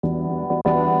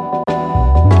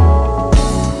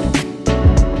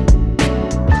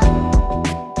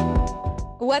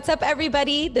What's up,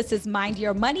 everybody? This is Mind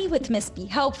Your Money with Miss Be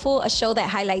Helpful, a show that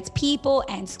highlights people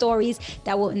and stories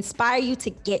that will inspire you to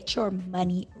get your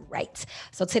money right.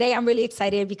 So today I'm really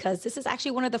excited because this is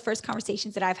actually one of the first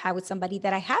conversations that I've had with somebody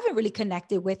that I haven't really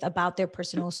connected with about their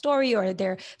personal story or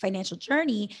their financial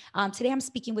journey. Today I'm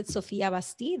speaking with Sofia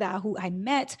Bastida, who I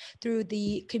met through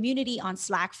the community on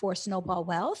Slack for Snowball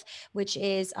Wealth, which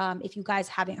is, if you guys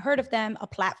haven't heard of them, a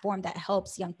platform that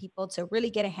helps young people to really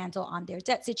get a handle on their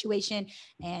debt situation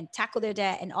and tackle their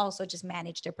debt and also just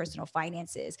manage their personal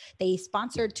finances. They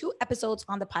sponsored 2 episodes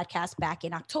on the podcast back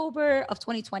in October of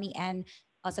 2020 and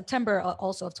September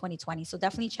also of 2020. So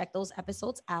definitely check those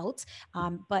episodes out.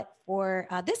 But for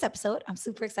this episode, I'm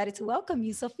super excited to welcome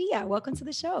you, Sofia. Welcome to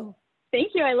the show.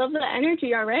 Thank you. I love the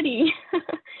energy already.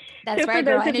 That's right,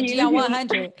 girl. Energy on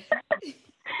 100.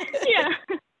 Yeah.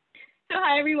 So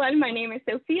hi, everyone. My name is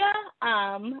Sofia.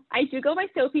 I do go by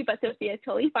Sophie, but Sofia is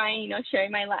totally fine,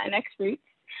 sharing my Latinx roots.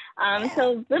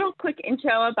 So little quick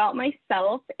intro about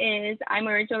myself is I'm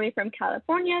originally from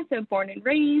California, so born and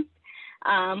raised.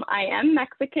 I am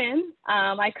Mexican.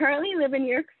 I currently live in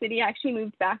New York City. I actually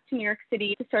moved back to New York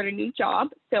City to start a new job.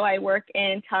 So I work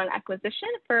in talent acquisition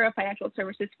for a financial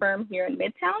services firm here in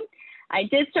Midtown. I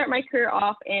did start my career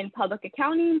off in public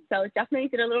accounting, so definitely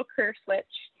did a little career switch.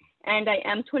 And I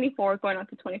am 24, going on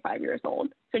to 25 years old.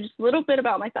 So just a little bit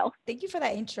about myself. Thank you for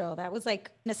that intro. That was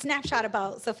like a snapshot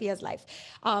about Sofia's life.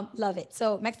 Love it.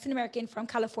 So Mexican-American from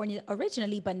California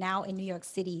originally, but now in New York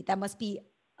City. That must be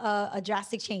a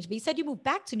drastic change. But you said you moved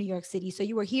back to New York City. So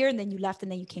you were here and then you left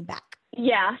and then you came back.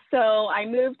 Yeah. So I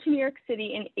moved to New York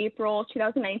City in April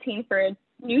 2019 for a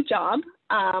new job.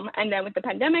 And then with the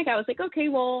pandemic, I was like, okay,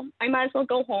 well, I might as well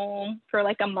go home for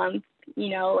like a month,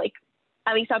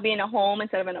 at least I'll be in a home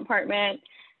instead of an apartment.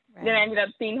 Right. Then I ended up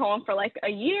being home for like a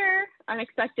year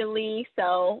unexpectedly.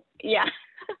 So yeah.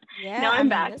 Now I'm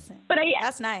back. Listen, but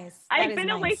that's nice. I've been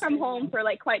away from home for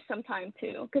like quite some time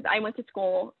too, because I went to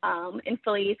school in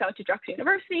Philly, so I went to Drexel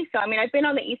University. So I've been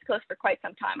on the East Coast for quite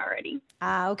some time already.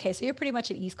 Okay, so you're pretty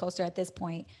much an East Coaster at this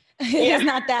point. It's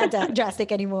not that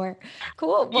drastic anymore.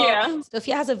 Cool. Well,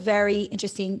 Sophia has a very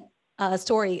interesting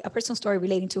story, a personal story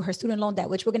relating to her student loan debt,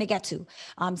 which we're going to get to.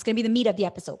 It's going to be the meat of the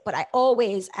episode. But I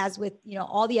always, as with,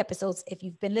 all the episodes, if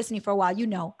you've been listening for a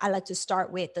while, I like to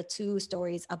start with the 2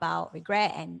 stories about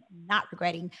regret and not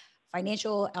regretting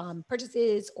financial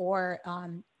purchases or,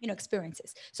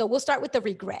 experiences. So we'll start with the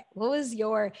regret. What was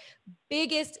your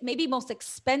biggest, maybe most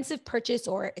expensive purchase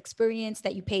or experience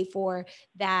that you paid for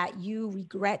that you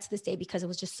regret to this day because it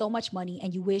was just so much money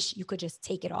and you wish you could just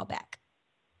take it all back?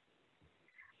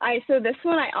 So this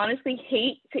one, I honestly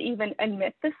hate to even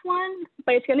admit this one,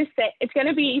 but it's going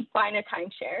to be buying a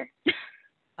timeshare.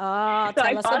 Oh, so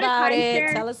tell us about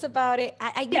it. Tell us about it.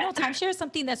 Timeshare is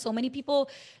something that so many people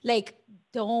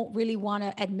don't really want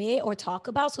to admit or talk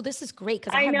about. So this is great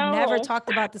because I have never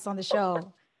talked about this on the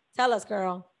show. Tell us,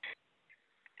 girl.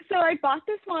 So I bought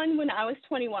this one when I was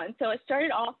 21. So it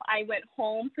started off, I went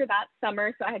home for that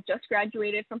summer. So I had just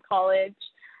graduated from college.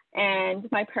 And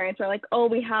my parents were like, oh,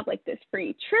 we have like this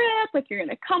free trip. Like, you're going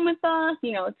to come with us.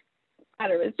 It's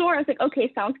at a resort. I was like, okay,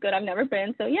 sounds good. I've never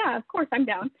been. So yeah, of course I'm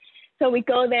down. So we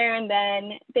go there and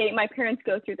then my parents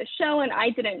go through the show and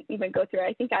I didn't even go through it.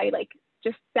 I think I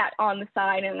just sat on the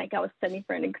side and I was studying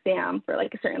for an exam for a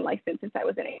certain license since I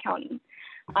was in accounting.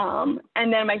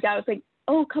 And then my dad was like,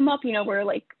 oh, come up,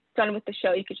 we're done with the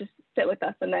show. You could just sit with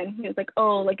us. And then he was like,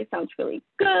 oh, it sounds really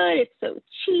good. It's so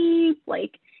cheap.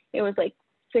 It was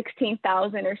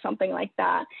 16,000 or something like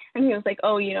that. And he was like,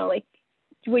 oh,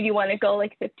 would you want to go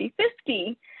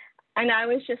 50-50? And I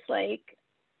was just like,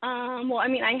 well,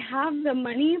 I have the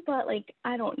money, but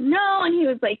I don't know. And he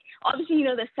was like, obviously,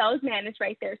 the salesman is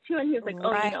right there too. And he was like,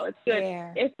 oh, it's good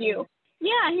if you,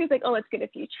 he was like, oh, it's good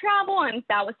if you travel. And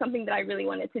that was something that I really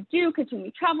wanted to do,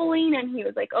 continue traveling. And he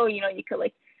was like, oh, you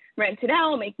could rent it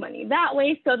out, make money that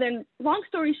way. So then long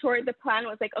story short, the plan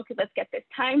was okay, let's get this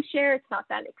timeshare. It's not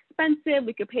that expensive.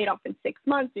 We could pay it off in 6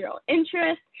 months, 0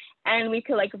 interest. And we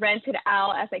could rent it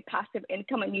out as passive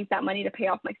income and use that money to pay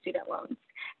off my student loans.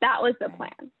 That was the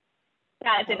plan.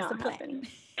 That did not happen.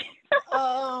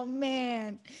 Oh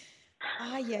man.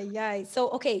 Yeah.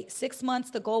 So, okay, 6 months,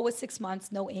 the goal was 6 months,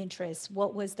 no interest.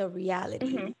 What was the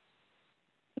reality?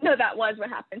 Mm-hmm. No, that was what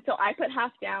happened. So I put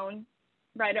half down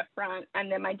right up front, and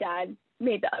then my dad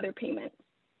made the other payment.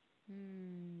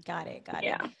 Got it.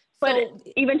 Yeah. But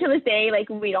even to this day,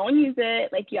 we don't use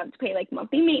it. You have to pay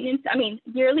monthly maintenance.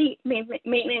 Yearly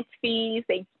maintenance fees,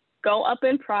 they go up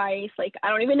in price. I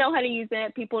don't even know how to use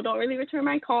it. People don't really return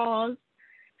my calls.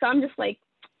 So I'm just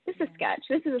this is sketch.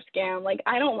 This is a scam.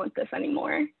 I don't want this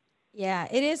anymore. Yeah,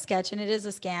 it is sketch and it is a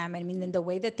scam. I mean, the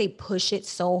way that they push it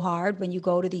so hard when you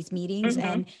go to these meetings, Mm-hmm.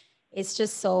 and it's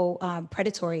just so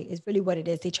predatory is really what it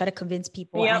is. They try to convince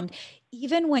people. Yep. And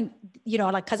even when,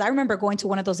 like, cause I remember going to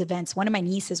one of those events, one of my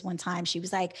nieces one time, she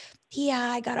was like, Tia,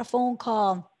 I got a phone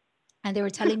call. And they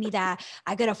were telling me that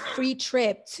I got a free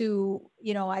trip to,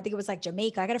 I think it was like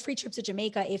Jamaica. I got a free trip to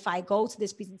Jamaica if I go to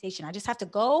this presentation. I just have to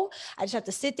go. I just have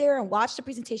to sit there and watch the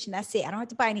presentation. That's it. I don't have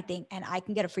to buy anything and I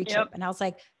can get a free trip. Yep. And I was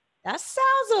like, that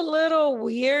sounds a little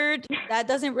weird. That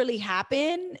doesn't really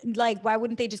happen. Like, why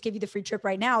wouldn't they just give you the free trip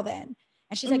right now then?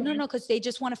 And she's like, no, Mm-hmm. no, because they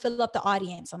just want to fill up the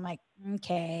audience. I'm like,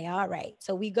 okay, all right.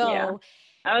 So we Yeah. go.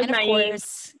 I was And of naive.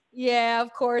 course, yeah,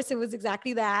 of course, it was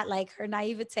exactly that, like her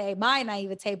naivete, my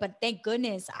naivete. But thank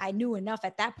goodness I knew enough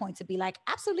at that point to be like,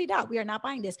 absolutely not. We are not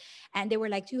buying this. And they were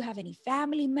like, do you have any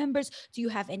family members? Do you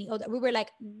have any other? We were like,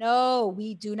 no,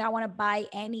 we do not want to buy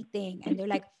anything. And they're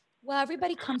like, well,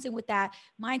 everybody comes in with that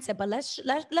mindset, but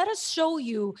let us show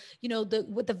you, the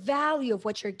with the value of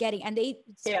what you're getting. And they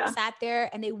Yeah. sat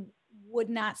there and they would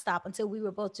not stop until we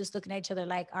were both just looking at each other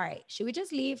like, all right, should we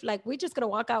just leave? Like, we're just gonna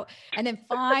walk out. And then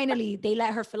finally they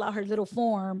let her fill out her little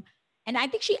form. And I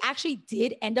think she actually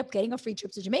did end up getting a free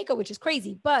trip to Jamaica, which is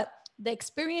crazy. But the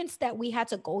experience that we had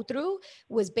to go through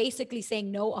was basically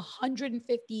saying no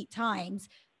 150 times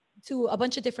to a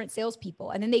bunch of different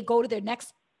salespeople. And then they go to their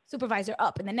next supervisor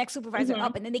up and the next supervisor Mm-hmm.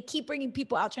 up. And then they keep bringing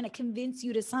people out trying to convince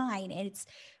you to sign. And it's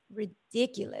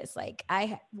ridiculous. Like,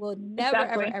 I will never, ever,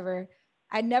 Exactly. ever,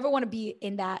 I never want to be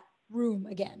in that room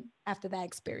again after that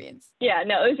experience. Yeah,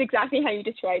 no, it was exactly how you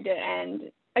described it.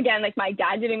 And again, like my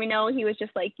dad didn't even know. He was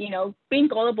just like, being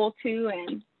gullible too.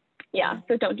 And yeah, Yeah.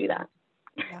 so don't do that.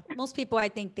 Yeah. Most people, I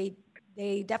think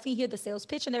they definitely hear the sales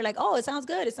pitch and they're like, oh, it sounds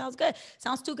good. It sounds good.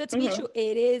 Sounds too good to be Mm-hmm. true.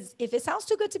 It is. If it sounds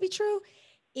too good to be true,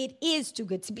 it is too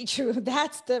good to be true.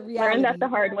 That's the Learned that the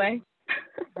reality. hard way.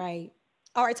 Right.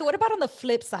 All right. So what about on the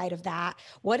flip side of that?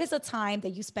 What is a time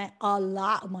that you spent a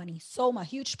lot of money, so much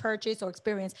huge purchase or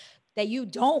experience that you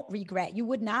don't regret? You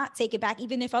would not take it back,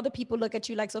 even if other people look at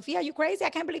you like, Sophia, you crazy? I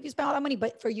can't believe you spent all that money.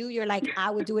 But for you, you're like, I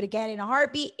would do it again in a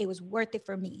heartbeat. It was worth it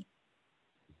for me.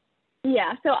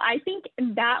 Yeah, so I think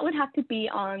that would have to be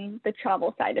on the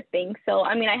travel side of things. So,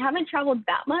 I mean, I haven't traveled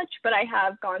that much, but I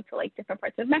have gone to like different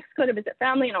parts of Mexico to visit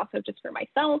family and also just for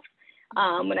myself.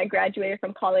 When I graduated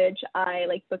from college, I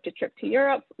like booked a trip to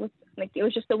Europe with like it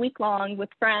was just a week long with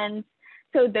friends.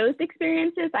 So those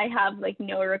experiences, I have like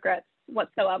no regrets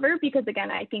whatsoever because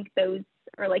again, I think those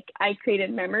are like I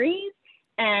created memories,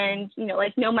 and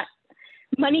like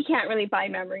money can't really buy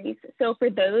memories. So for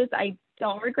those, I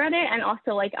don't regret it. And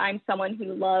also, like, I'm someone who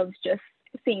loves just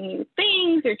seeing new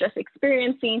things or just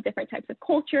experiencing different types of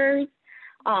cultures.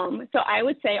 So I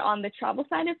would say on the travel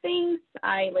side of things,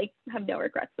 I like have no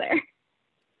regrets there.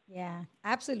 Yeah,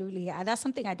 absolutely. That's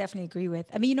something I definitely agree with.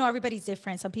 I mean, everybody's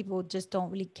different. Some people just don't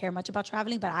really care much about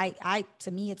traveling, but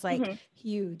to me, it's like Hmm.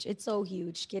 huge. It's so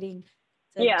huge getting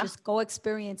to Yeah, just go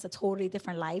experience a totally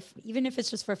different life, even if it's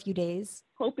just for a few days.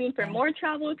 hoping for Yeah, more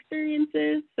travel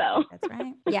experiences. So that's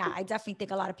right. Yeah, I definitely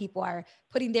think a lot of people are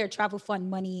putting their travel fund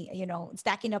money,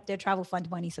 stacking up their travel fund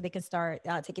money so they can start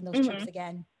taking those trips hmm,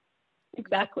 again. Yep.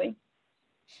 exactly.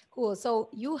 Cool. So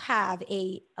you have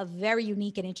a very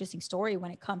unique and interesting story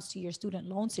when it comes to your student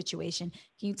loan situation.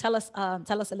 Can you tell us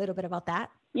a little bit about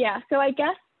that? Yeah, so I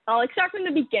guess I'll like start from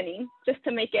the beginning just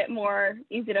to make it more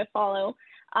easy to follow.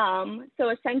 So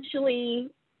essentially,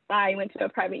 I went to a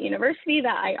private university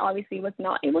that I obviously was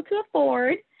not able to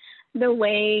afford. The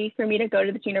way for me to go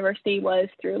to this university was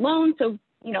through loans. So,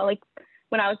 like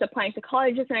when I was applying to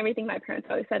colleges and everything, my parents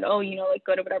always said, oh, like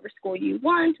go to whatever school you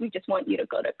want. We just want you to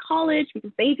go to college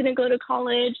because they didn't go to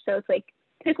college. So it's like,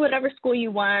 pick whatever school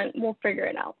you want. We'll figure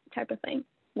it out type of thing.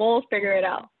 We'll figure it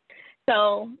out.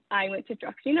 So I went to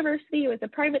Drexel University. It was a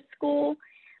private school.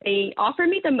 They offered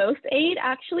me the most aid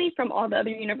actually from all the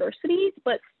other universities,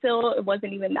 but still it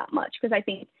wasn't even that much because I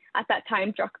think at that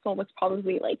time Drexel was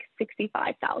probably like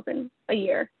 65,000 a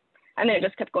year, and then it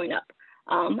just kept going up.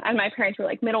 And my parents were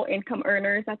like middle income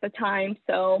earners at the time,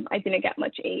 so I didn't get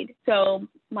much aid. So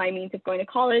my means of going to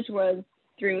college was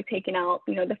through taking out,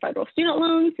 the federal student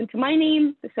loans into my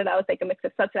name. So that was like a mix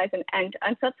of subsidized and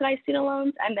unsubsidized student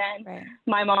loans. And then Right.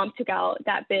 my mom took out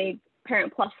that big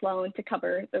Parent Plus loan to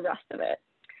cover the rest of it.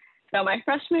 So my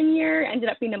freshman year ended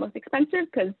up being the most expensive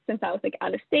because since I was like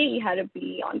out of state, you had to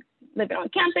be living on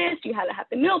campus, you had to have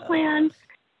the meal plan.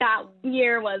 That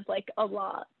year was like a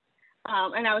lot.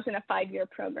 And I was in a 5-year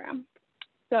program.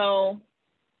 So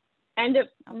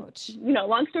Ouch.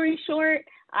 long story short,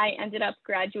 I ended up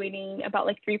graduating about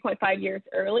like 3.5 years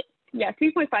early. Yeah,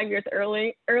 3.5 years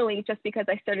early just because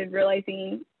I started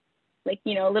realizing like,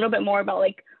 a little bit more about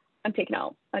like I'm taking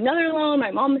out another loan.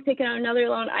 My mom was taking out another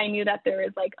loan. I knew that there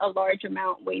was like a large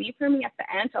amount waiting for me at the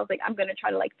end. So I was like, I'm going to try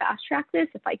to like fast track this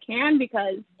if I can,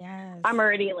 because I'm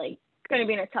already like going to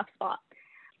be in a tough spot.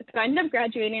 So I ended up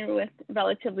graduating with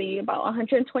relatively about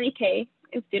 120K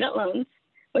in student loans,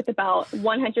 with about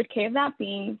 100K of that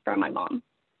being from my mom.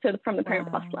 So from the Parent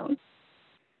Plus loan.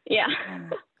 Yeah. Oh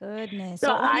my goodness. So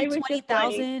So only I was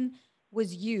 20,000 like,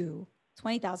 was you.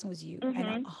 20,000 was you, and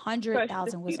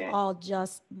 100,000 was all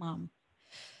just mom.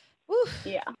 Oof.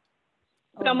 Yeah.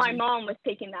 So my mom was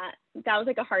taking that. That was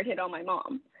like a hard hit on my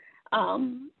mom.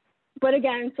 But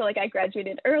again, so like I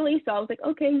graduated early, so I was like,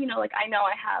 okay, you know, like I know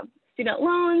I have student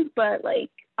loans, but like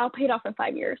I'll pay it off in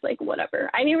 5 years, like whatever.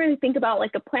 I didn't really think about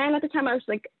like a plan at the time. I was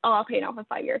like, oh, I'll pay it off in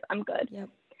 5 years. I'm good.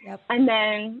 Yep. And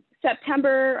then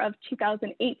September of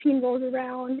 2018 rolls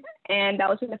around, and that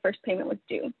was when the first payment was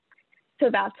due. So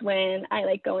that's when I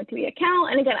like go into the account.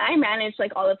 And again, I manage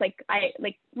like all of like,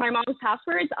 my mom's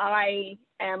passwords. I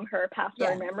am her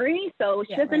password memory. So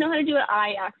she doesn't know how to do it.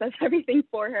 I access everything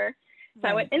for her. So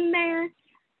I went in there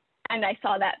and I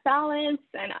saw that balance.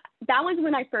 And that was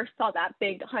when I first saw that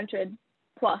big 100+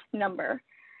 number.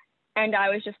 And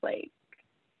I was just like,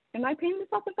 am I paying this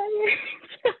off in 5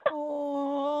 years?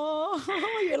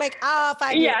 Oh, you're like,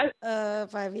 5 years.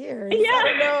 5 years. Yeah. I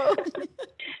don't know.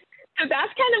 So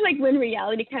that's kind of like when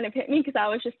reality kind of hit me, because I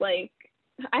was just like,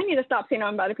 I need to stop saying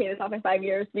I'm about to pay this off in 5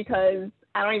 years, because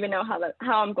I don't even know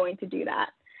how I'm going to do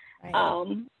that. Right.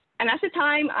 And at the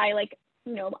time, I like,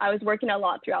 you know, I was working a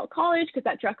lot throughout college, because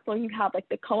at Drexel you have like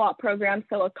the co-op program.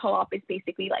 So a co-op is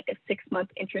basically like a 6-month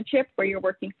internship where you're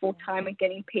working full time and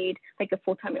getting paid like a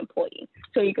full-time employee.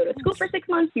 So you go to school for 6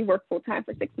 months, you work full time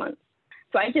for 6 months.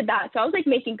 So I did that. So I was like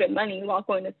making good money while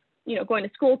going to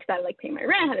school, because I had to like pay my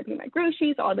rent, had to pay my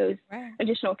groceries, all those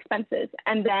additional expenses.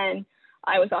 And then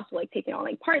I was also like taking on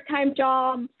like part-time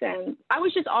jobs, and I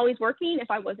was just always working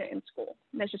if I wasn't in school.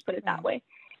 Let's just put it that way.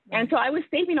 And so I was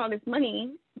saving all this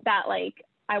money that like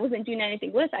I wasn't doing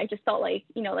anything with. I just felt like,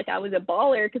 you know, like I was a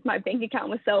baller because my bank account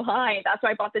was so high. That's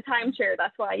why I bought the timeshare.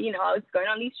 That's why, you know, I was going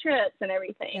on these trips and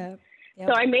everything. Yep.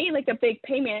 So I made like a big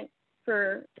payment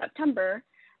for September.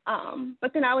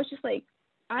 But then I was just like,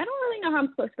 I don't really know how I'm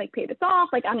supposed to like pay this off.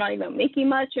 Like I'm not even making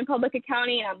much in public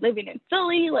accounting. I'm living in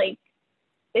Philly. Like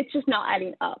it's just not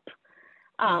adding up.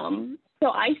 So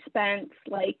I spent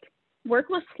like, work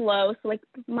was slow. So like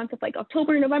the month of like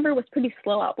October, November was pretty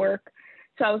slow at work.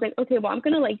 So I was like, okay, well, I'm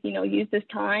going to like, you know, use this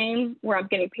time where I'm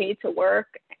getting paid to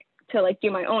work to like do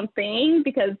my own thing,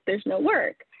 because there's no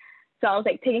work. So I was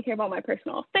like taking care of all my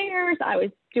personal affairs. I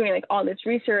was doing like all this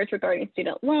research regarding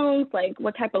student loans, like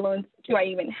what type of loans do I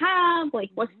even have? Like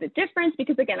what's the difference?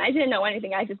 Because again, I didn't know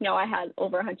anything. I just know I had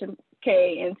over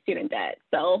 100K in student debt.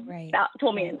 So that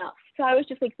told me enough. So I was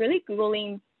just like really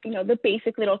Googling, you know, the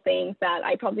basic little things that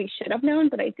I probably should have known,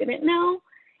 but I didn't know.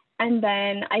 And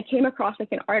then I came across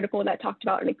like an article that talked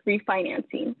about like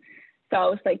refinancing. So I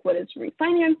was like, what is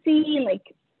refinancing?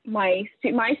 Like my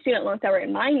student loans that were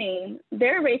in my name,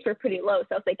 their rates were pretty low. So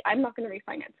I was like, I'm not going to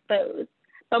refinance those.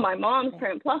 But my mom's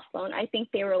Parent Plus loan, I think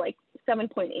they were like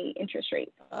 7.8 interest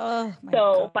rates. Oh, my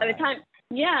so God. by the time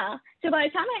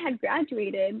I had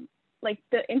graduated, like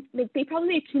they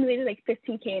probably accumulated like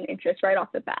 15K in interest right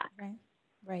off the bat.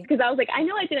 Right. Because I was like, I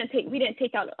know we didn't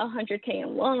take out 100K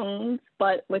in loans,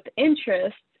 but with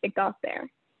interest, it got there.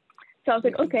 So I was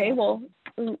like, okay, well,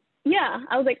 yeah.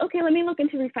 I was like, okay, let me look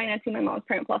into refinancing my mom's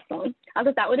Parent Plus loan. I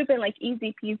thought that would have been like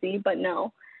easy peasy, but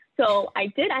no. So I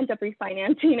did end up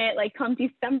refinancing it like come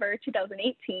December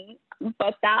 2018,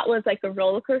 but that was like a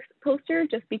roller coaster,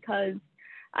 just because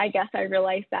I guess I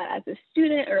realized that as a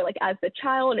student or like as the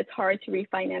child, it's hard to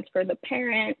refinance for the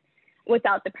parent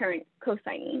without the parent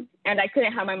co-signing. And I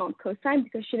couldn't have my mom co-sign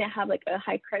because she didn't have like a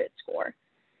high credit score.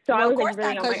 So I was like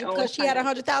really on my own. Because she had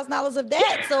 $100,000 of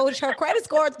debt. So her credit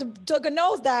score took a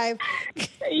nosedive.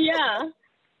 Yeah.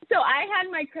 So I had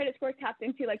my credit score tapped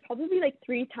into like probably like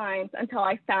 3 times until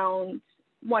I found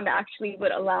one that actually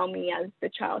would allow me as the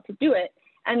child to do it.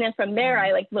 And then from there,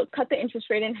 I like cut the interest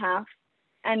rate in half.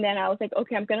 And then I was like,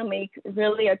 okay, I'm going to make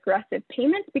really aggressive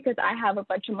payments because I have a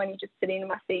bunch of money just sitting in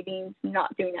my savings,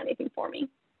 not doing anything for me.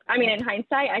 I mean, in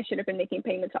hindsight, I should have been making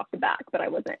payments off the back, but I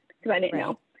wasn't because I didn't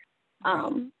know.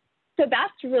 So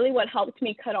that's really what helped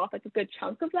me cut off like a good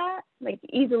chunk of that, like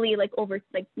easily, like over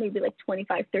like maybe like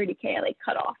 25, 30K, I like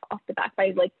cut off the back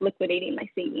by like liquidating my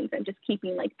savings and just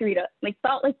keeping like 3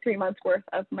 months worth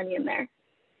of money in there.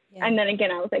 Yeah. And then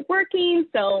again, I was like working.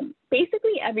 So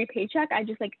basically every paycheck, I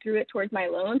just like threw it towards my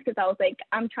loans because I was like,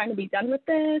 I'm trying to be done with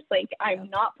this. Like, I'm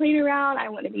not playing around. I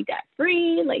want to be debt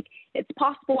free. Like, it's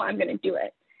possible. I'm going to do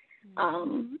it.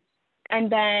 And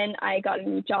then I got a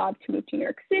new job to move to New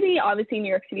York City. Obviously, New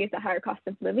York City is a higher cost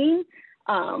of living,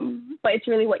 but it's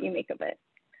really what you make of it.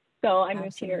 So I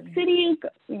moved to New York City.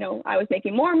 You know, I was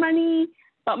making more money,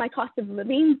 but my cost of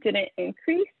living didn't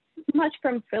increase much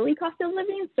from Philly cost of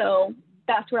living. So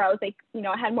that's where I was like, you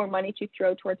know, I had more money to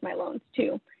throw towards my loans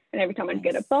too. And every time I'd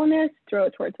get a bonus, throw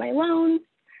it towards my loans.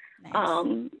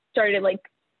 Started like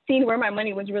seeing where my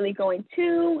money was really going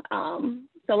to.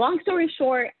 So long story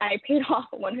short, I paid off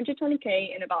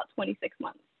 120K in about 26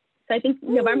 months. So I think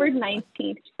November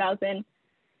 19th,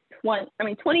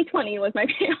 2020 was my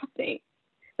payoff date,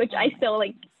 which I still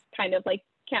like kind of like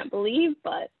can't believe,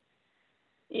 but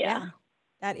yeah.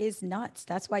 That is nuts.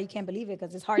 That's why you can't believe it,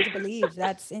 because it's hard to believe.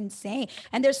 That's insane.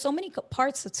 And there's so many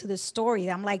parts to this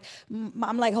story. I'm like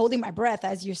holding my breath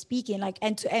as you're speaking, like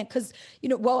end to end. Because, you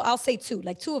know, well, I'll say two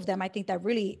of them I think that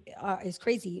really is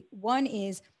crazy. One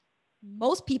is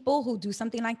most people who do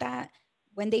something like that,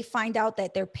 when they find out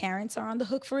that their parents are on the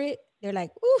hook for it, they're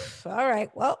like, oof, all right,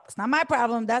 well, it's not my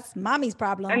problem. That's mommy's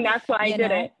problem. And that's why I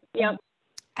did it. Yep.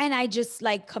 And I just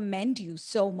like commend you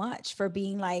so much for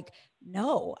being like,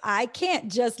 no, I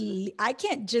can't just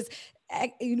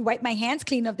wipe my hands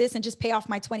clean of this and just pay off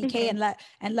my 20K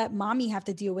and let mommy have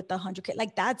to deal with the 100K.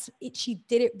 Like that's it. She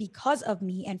did it because of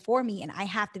me and for me, and I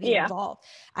have to be involved.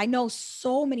 I know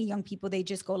so many young people, they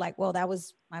just go like, well,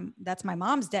 that's my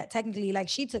mom's debt. Technically, like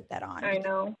she took that on. I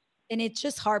know. And it's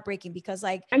just heartbreaking because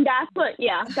like, and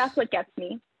that's what gets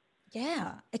me.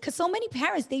 Yeah. Because so many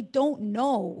parents, they don't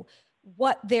know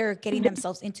what they're getting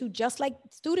themselves into, just like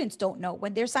students don't know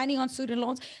when they're signing on student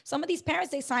loans. Some of these parents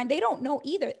they don't know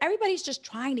either. Everybody's just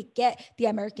trying to get the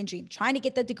American dream, trying to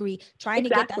get the degree, trying to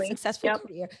get that successful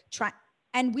career,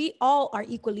 and we all are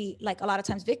equally, like a lot of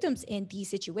times, victims in these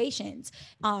situations.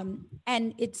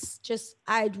 And it's just,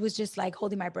 I was just like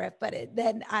holding my breath, but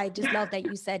then I just love that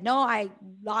you said, no, I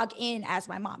log in as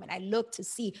my mom and I look to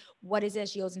see what is it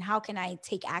she owes and how can I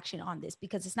take action on this,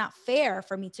 because it's not fair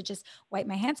for me to just wipe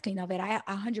my hands clean of it. I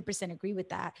 100% agree with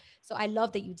that. So I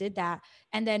love that you did that.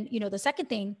 And then, you know, the second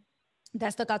thing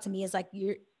that stuck out to me is like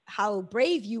how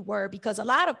brave you were, because a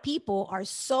lot of people are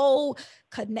so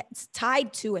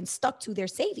tied to and stuck to their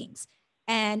savings.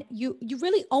 And you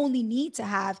really only need to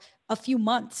have a few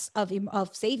months of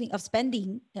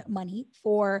spending money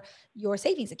for your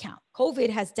savings account. COVID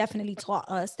has definitely taught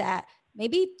us that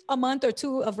maybe a month or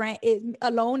two of rent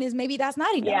alone is maybe that's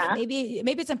not enough. Yeah. Maybe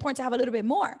it's important to have a little bit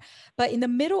more. But in the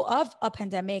middle of a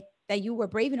pandemic, that you were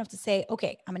brave enough to say,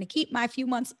 okay, I'm going to keep my few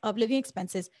months of living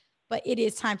expenses, but it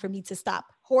is time for me to stop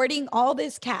hoarding all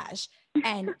this cash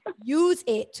and use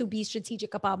it to be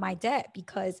strategic about my debt.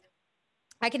 Because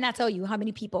I cannot tell you how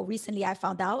many people recently I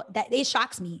found out that it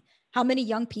shocks me how many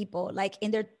young people like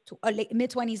in their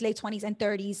mid-20s, late 20s and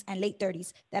 30s and late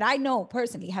 30s that I know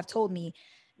personally have told me,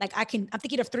 like I'm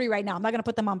thinking of 3 right now. I'm not going to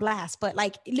put them on blast, but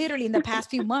like literally in the past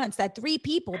few months, that 3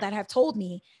 people that have told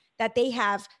me that they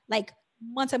have like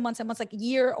months and months and months, like a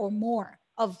year or more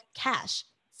of cash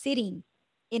sitting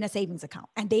in a savings account,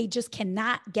 and they just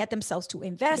cannot get themselves to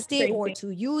invest it or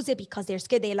to use it because they're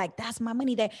scared. They're like, that's my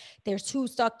money. They're too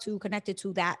connected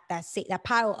to that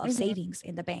pile of savings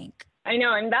in the bank. I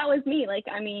know. And that was me. Like,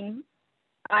 I mean,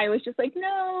 I was just like,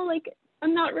 no, like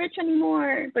I'm not rich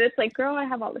anymore, but it's like, girl, I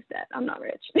have all this debt. I'm not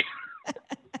rich.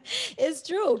 It's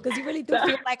true, because you really do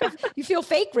feel like you feel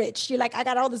fake rich. You're like, I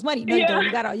got all this money. No, you don't.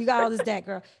 You got all this debt,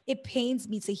 girl. It pains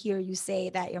me to hear you say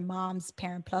that your mom's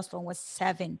Parent Plus loan was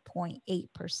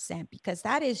 7.8%, because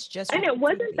that is just. And it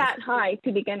wasn't that high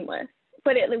to begin with,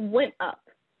 but it went up.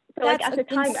 So like at the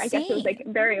time, insane. I guess it was like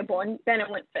variable, and then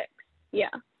it went fixed. Yeah.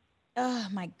 Oh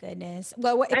my goodness.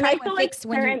 Well, it went fixed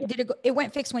when it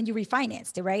went fixed when you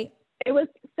refinanced it, right? It was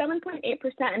 7.8%,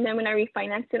 and then when I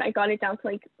refinanced it, I got it down to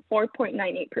like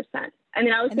 4.98%. And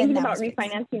then I was thinking about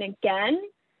refinancing again,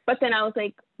 but then I was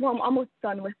like, well, I'm almost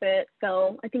done with it,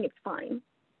 so I think it's fine.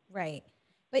 Right.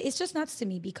 But it's just nuts to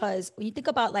me, because when you think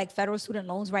about like federal student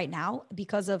loans right now,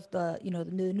 because of the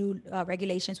new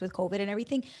regulations with COVID and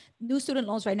everything, new student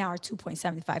loans right now are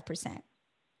 2.75%.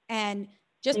 And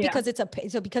just because it's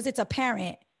a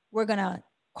parent, we're going to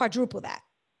quadruple that.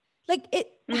 Like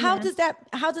it, how does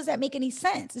that make any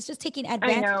sense? It's just taking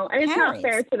advantage. I know, and it's not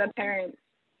fair to the parents.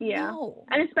 Yeah, no.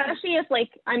 And especially if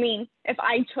if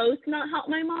I chose to not help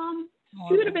my mom,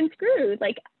 she would have been screwed.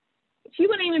 Like she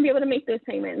wouldn't even be able to make those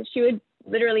payments. She would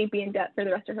literally be in debt for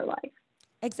the rest of her life.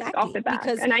 Exactly. Like, off the bat.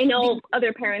 And I know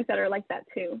other parents that are like that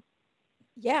too.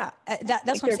 Yeah,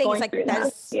 that's what I'm saying. It's like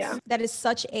that is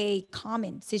such a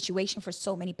common situation for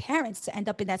so many parents to end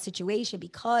up in that situation,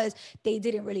 because they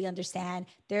didn't really understand,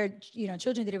 their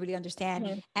children didn't really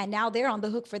understand, and now they're on the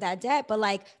hook for that debt. But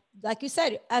like like you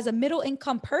said, as a middle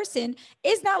income person,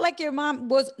 it's not like your mom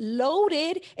was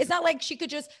loaded. It's not like she could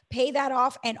just pay that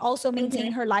off and also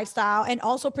maintain her lifestyle and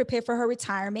also prepare for her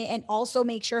retirement and also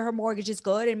make sure her mortgage is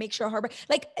good and make sure her,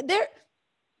 like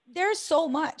there's so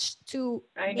much to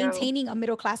maintaining a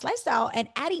middle class lifestyle and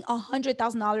adding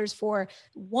 $100,000 for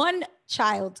one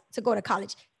child to go to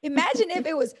college. Imagine if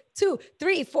it was 2,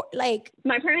 3, 4, like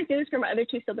my parents did this for my other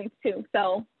 2 siblings too.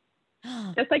 So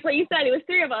just like what you said, it was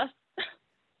 3 of us.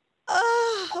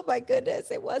 Oh my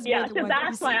goodness. It was. Yeah. So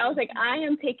that's why I was like, I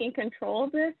am taking control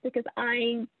of this because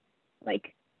I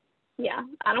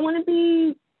don't want to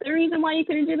be the reason why you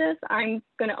couldn't do this. I'm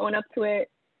going to own up to it.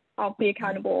 I'll be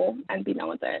accountable and be done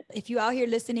with it. If you out here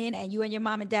listening and you and your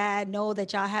mom and dad know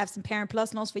that y'all have some Parent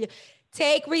Plus loans for you,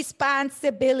 take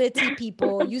responsibility,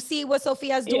 people. You see what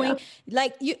Sophia's doing?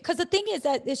 Like you, because the thing is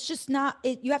that it's just not,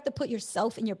 you have to put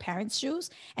yourself in your parents' shoes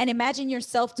and imagine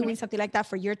yourself doing something like that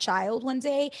for your child one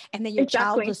day. And then your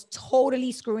child was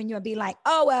totally screwing you and be like,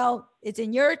 oh, well, it's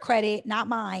in your credit, not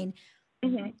mine.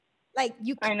 Like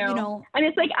I know. You know, and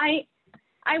it's like,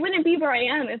 I wouldn't be where I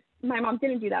am if my mom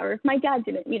didn't do that, or if my dad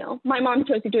didn't, my mom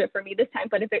chose to do it for me this time.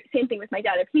 But if same thing with my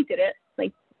dad, if he did it,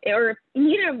 like, or if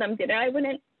neither of them did it, I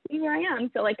wouldn't be where I am.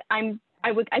 So like, I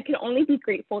can only be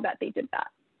grateful that they did that.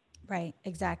 Right.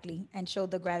 Exactly. And show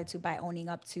the gratitude by owning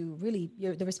up to really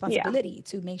the responsibility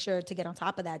to make sure to get on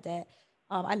top of that debt.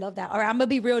 I love that. All right, I'm gonna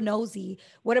be real nosy.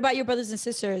 What about your brothers and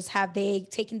sisters? Have they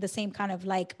taken the same kind of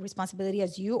like responsibility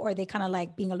as you, or are they kind of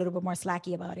like being a little bit more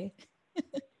slacky about it?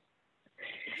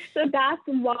 So that's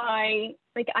why,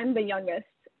 like, I'm the youngest.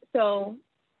 So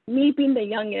me being the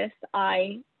youngest,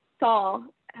 I saw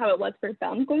how it was for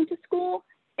them going to school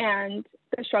and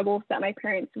the struggles that my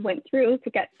parents went through to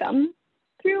get them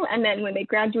through. And then when they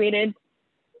graduated,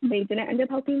 they didn't end up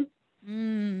helping.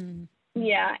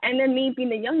 Yeah. And then me being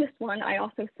the youngest one, I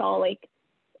also saw like,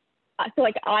 so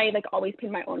like I like always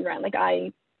paid my own rent. Like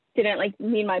I didn't like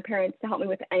need my parents to help me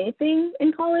with anything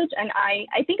in college. And I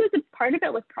think it was a part of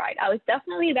it was pride. I was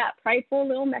definitely that prideful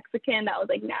little Mexican that was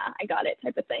like, nah, I got it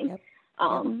type of thing.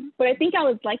 But I think I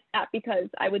was like that because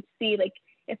I would see like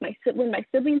if when my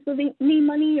siblings would need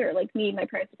money or like need my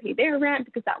parents to pay their rent,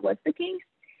 because that was the case,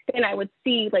 then I would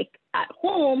see like at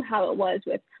home how it was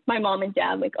with my mom and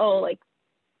dad, like, oh, like,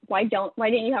 why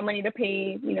didn't you have money to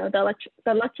pay, the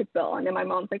electric bill? And then my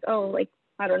mom's like, oh, like,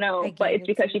 I don't know, but it's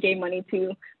because she gave money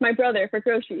to my brother for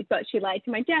groceries, but she lied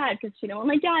to my dad because she didn't want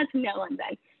my dad to know, and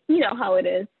then you know how it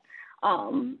is.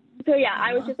 So yeah,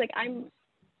 I was just like, I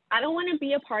don't want to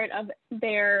be a part of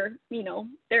their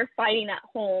fighting at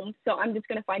home, so I'm just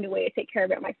gonna find a way to take care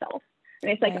of it myself.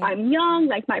 And it's like, I'm young,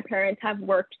 like my parents have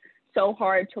worked so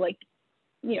hard to like,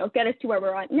 get us to where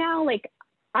we're at now. Like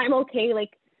I'm okay,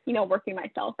 like, working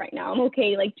myself right now. I'm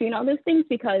okay, like doing all those things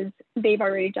because they've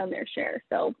already done their share.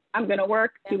 So I'm going to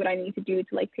work, do what I need to do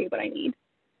to like pay what I need.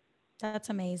 That's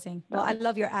amazing. Well, I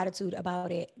love your attitude about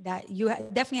it, that you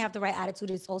definitely have the right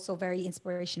attitude. It's also very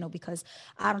inspirational because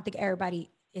I don't think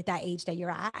everybody at that age that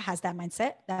you're at has that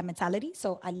mindset, that mentality.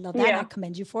 So I love that. I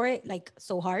commend you for it, like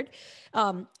so hard.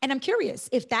 And I'm curious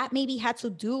if that maybe had to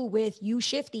do with you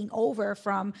shifting over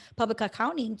from public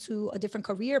accounting to a different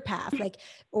career path, like,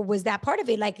 or was that part of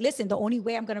it? Like, listen, the only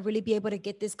way I'm going to really be able to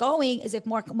get this going is if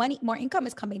more money, more income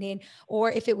is coming in,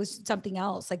 or if it was something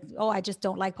else, like, oh, I just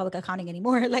don't like public accounting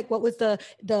anymore. Like, what was the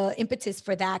impetus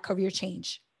for that career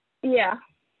change? Yeah,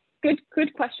 good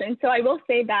question. So I will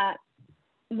say that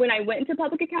when I went into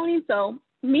public accounting, so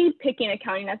me picking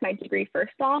accounting as my degree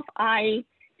first off, I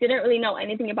didn't really know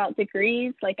anything about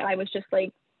degrees. Like I was just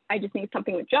like, I just need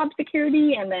something with job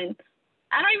security. And then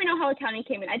I don't even know how accounting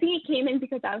came in. I think it came in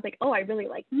because I was like, oh, I really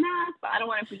like math, but I don't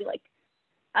want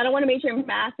to major in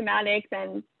mathematics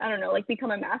and I don't know, like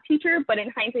become a math teacher. But in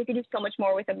hindsight, I could do so much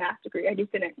more with a math degree. I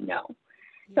just didn't know.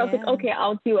 So I was like, okay,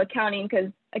 I'll do accounting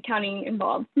because accounting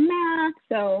involves math.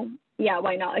 So yeah,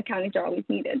 why not? Accountings are always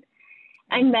needed.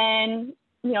 And then,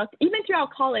 even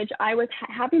throughout college, I was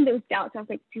having those doubts. I was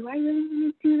like, do I really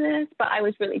want to do this? But I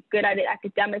was really good at it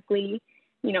academically.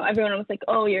 Everyone was like,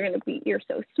 oh, you're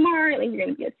so smart. Like, you're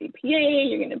going to be a CPA.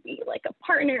 You're going to be like a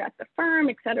partner at the firm,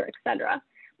 et cetera, et cetera.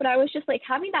 But I was just like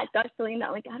having that gut feeling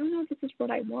that like, I don't know if this is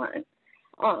what I want.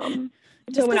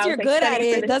 Just because you're good at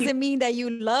it doesn't mean that you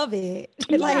love it.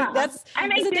 Like that's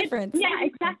a difference. Yeah,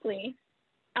 exactly.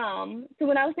 So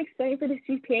when I was like studying for the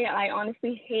CPA, I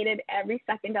honestly hated every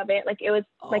second of it. Like it was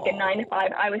like a 9 to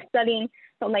 5. I was studying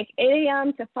from like 8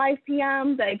 a.m. to 5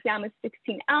 p.m. The exam was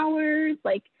 16 hours.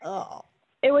 Like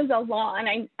it was a lot.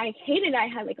 And I hated it. I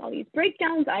had like all these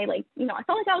breakdowns. I like, I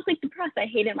felt like I was like depressed. I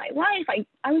hated my life.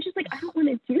 I was just like, I don't want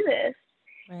to do this.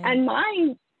 Right. And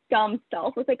my dumb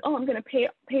self was like, oh, I'm going to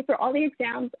pay for all the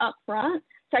exams up front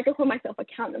so I could hold myself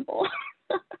accountable.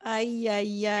 Ay,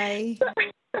 ay, ay.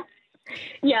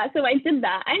 Yeah, so I did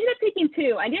that. I ended up taking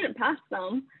 2. I didn't pass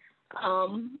them.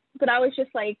 But I was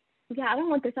just like, yeah, I don't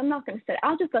want this. I'm not going to sit.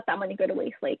 I'll just let that money go to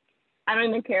waste. Like, I don't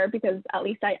even care because at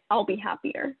least I'll be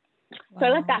happier. Wow. So I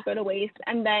let that go to waste.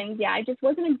 And then, yeah, I just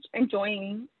wasn't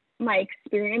enjoying my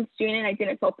experience doing it. I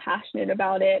didn't feel passionate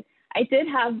about it. I did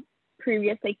have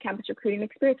previous like campus recruiting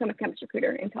experience. I'm a campus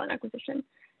recruiter in talent acquisition.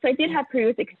 So I did have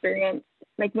previous experience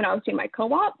like when I was doing my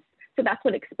co-ops. So that's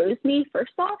what exposed me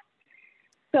first off.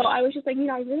 So I was just like,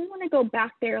 I really want to go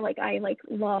back there. Like I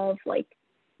love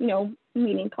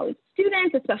meeting college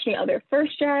students, especially other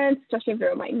first gens, especially if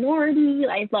they're a minority.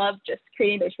 I love just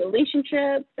creating those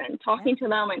relationships and talking to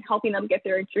them and helping them get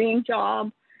their dream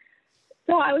job.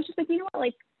 So I was just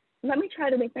like, let me try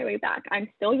to make my way back. I'm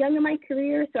still young in my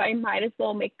career, so I might as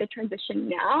well make the transition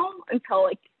now until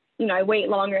I wait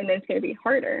longer and then it's going to be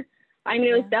harder. I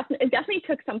mean, it definitely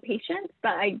took some patience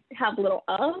that I have little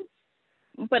of,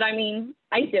 but I mean,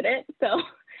 I did it. So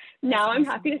now I'm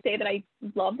happy to say that I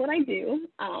love what I do.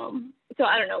 So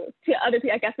I don't know, to other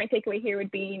people, I guess my takeaway here would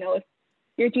be, if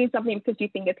you're doing something because you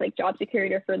think it's like job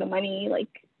security or for the money, like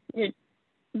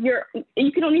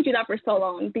you can only do that for so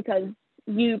long because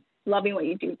you loving what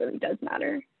you do really does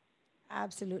matter.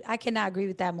 Absolutely. I cannot agree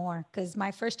with that more because my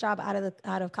first job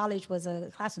out of college was a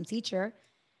classroom teacher.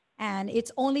 And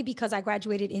it's only because I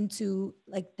graduated into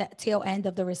like the tail end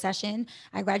of the recession.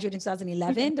 I graduated in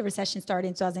 2011. Mm-hmm. The recession started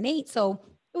in 2008. So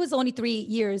it was only 3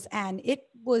 years and it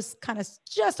was kind of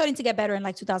just starting to get better in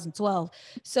like 2012.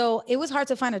 So it was hard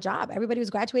to find a job. Everybody was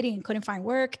graduating and couldn't find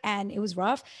work and it was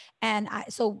rough. And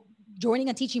so joining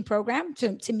a teaching program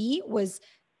to me was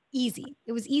easy.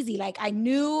 It was easy. Like I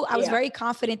knew I was very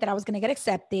confident that I was going to get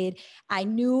accepted. I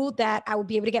knew that I would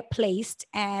be able to get placed.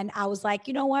 And I was like,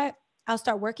 you know what? I'll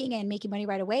start working and making money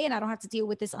right away. And I don't have to deal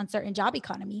with this uncertain job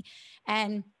economy.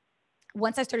 And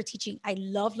once I started teaching, I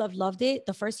loved it.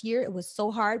 The first year, it was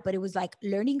so hard, but it was like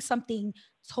learning something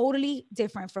totally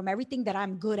different from everything that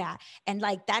I'm good at. And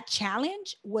like that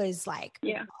challenge was like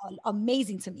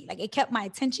amazing to me. Like it kept my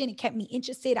attention. It kept me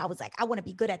interested. I was like, I want to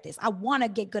be good at this. I want to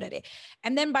get good at it.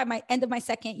 And then by my end of my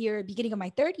second year, beginning of my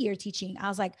third year teaching, I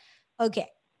was like, okay,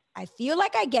 I feel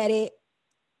like I get it.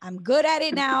 I'm good at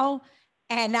it now.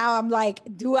 And now I'm like,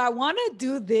 do I want to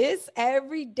do this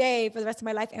every day for the rest of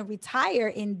my life and retire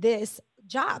in this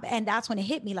job? And that's when it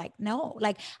hit me like, no,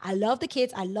 like I love the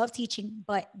kids. I love teaching,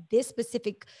 but this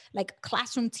specific like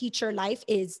classroom teacher life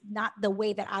is not the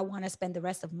way that I want to spend the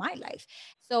rest of my life.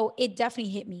 So it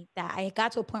definitely hit me that I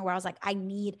got to a point where I was like, I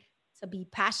need to be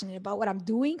passionate about what I'm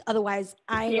doing. Otherwise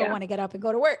I don't want to get up and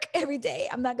go to work every day.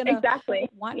 I'm not going to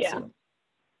want to.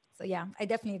 So yeah, I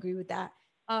definitely agree with that.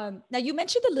 Now you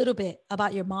mentioned a little bit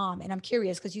about your mom and I'm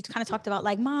curious because you kind of talked about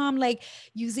like mom, like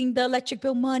using the electric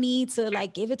bill money to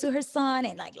like give it to her son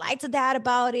and like lie to dad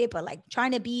about it, but like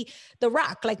trying to be the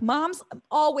rock. Like moms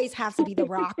always have to be the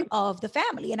rock of the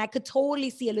family. And I could totally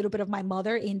see a little bit of my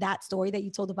mother in that story that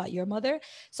you told about your mother.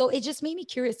 So it just made me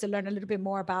curious to learn a little bit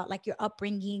more about like your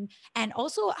upbringing and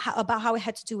also about how it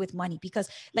had to do with money, because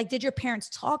like, did your parents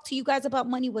talk to you guys about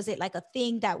money? Was it like a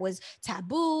thing that was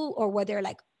taboo, or were there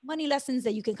like money lessons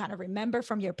that you can kind of remember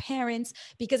from your parents?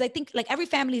 Because I think like every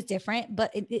family is different,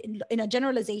 but in a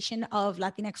generalization of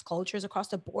Latinx cultures across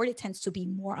the board, it tends to be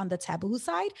more on the taboo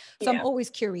side. So I'm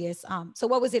always curious. So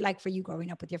what was it like for you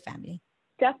growing up with your family?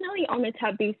 Definitely on the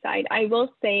taboo side. I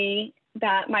will say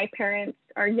that my parents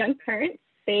are young parents.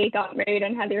 They got married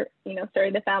and had their,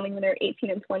 started the family when they were 18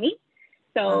 and 20.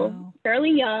 So fairly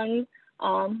young.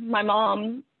 My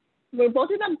mom, both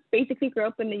of them basically grew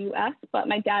up in the U.S., but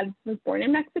my dad was born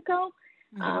in Mexico.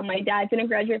 My dad didn't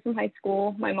graduate from high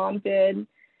school. My mom did.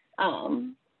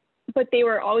 But they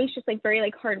were always just like very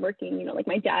like hardworking. Like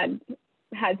my dad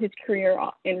has his career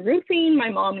in roofing. My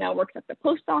mom now works at the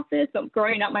post office. So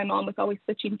growing up, my mom was always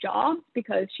switching jobs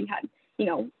because she had,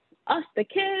 us, the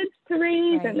kids to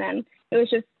raise. Right. And then it was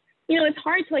just, it's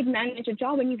hard to like manage a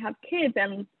job when you have kids.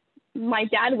 And my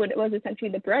dad was essentially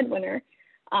the breadwinner.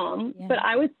 But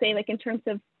I would say like in terms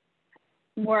of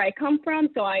where I come from,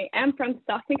 so I am from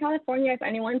Stockton, California, if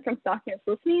anyone from Stockton is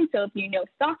listening. So if you know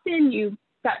Stockton,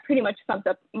 that pretty much sums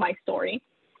up my story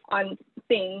on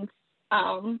things.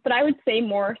 But I would say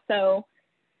more so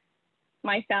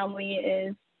my family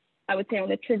is, I would say, on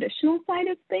the traditional side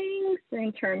of things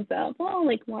in terms of,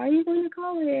 like, why are you going to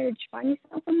college? Find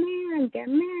yourself a man, get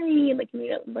married. Like, you need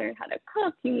to learn how to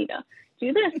cook. You need to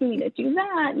do this. You need to do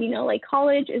that. Like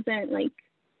college isn't like,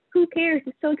 who cares?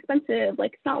 It's so expensive.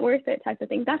 Like, it's not worth it type of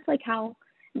thing. That's like how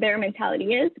their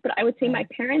mentality is. But I would say my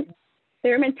parents,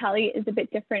 their mentality is a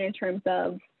bit different in terms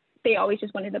of they always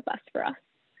just wanted the best for us.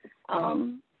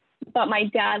 But my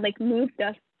dad like moved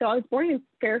us. So I was born in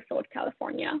Fairfield,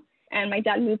 California, and my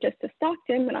dad moved us to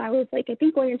Stockton when I was like, I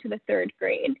think going into the 3rd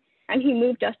grade. And he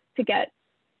moved us to get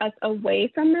us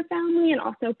away from the family and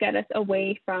also get us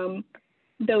away from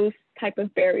those type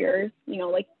of barriers, you know,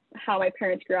 like how my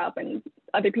parents grew up and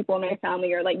other people in my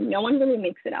family are like, no one really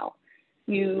makes it out.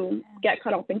 You get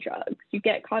caught up in drugs, you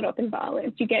get caught up in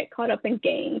violence, you get caught up in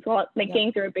gangs. Well, like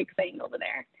gangs are a big thing over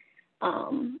there.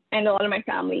 And a lot of my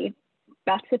family,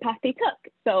 that's the path they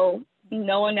took. So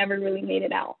no one ever really made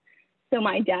it out. So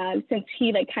my dad, since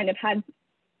he like kind of had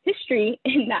history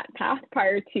in that path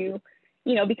prior to,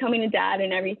 you know, becoming a dad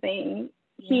and everything,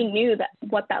 he knew that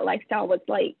what that lifestyle was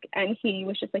like. And he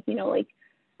was just like, you know, like,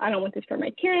 I don't want this for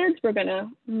my kids. We're going to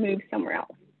move somewhere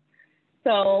else.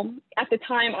 So at the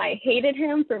time I hated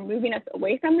him for moving us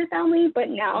away from the family, but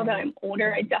now that I'm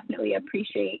older, I definitely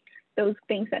appreciate those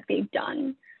things that they've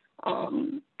done.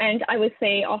 And I would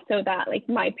say also that like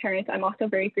my parents, I'm also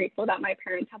very grateful that my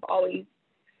parents have always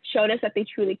showed us that they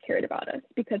truly cared about us,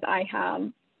 because I have,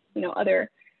 you know, other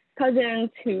cousins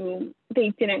who they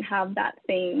didn't have that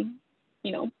same,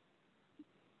 you know,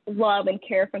 love and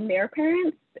care from their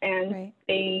parents, and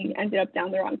they ended up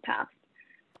down the wrong path.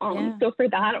 So for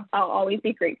that, I'll always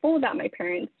be grateful that my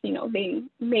parents, you know, they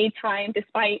made time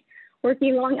despite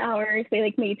working long hours. They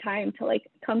like made time to like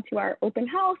come to our open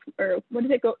house, or what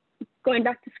is it, going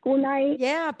back to school night?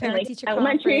 Yeah, parent teacher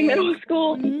elementary, conference. middle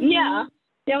school. Yeah,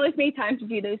 they always made time to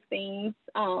do those things.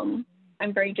 I'm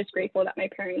very just grateful that my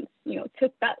parents, you know,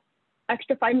 took that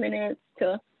extra 5 minutes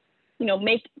to, you know,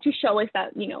 to show us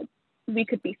that, you know, we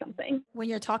could be something. When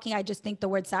you're talking, I just think the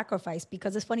word sacrifice,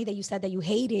 because it's funny that you said that you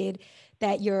hated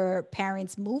that your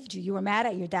parents moved you. You were mad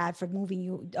at your dad for moving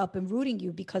you up and rooting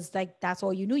you, because like, that's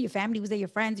all you knew. Your family was there, your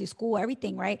friends, your school,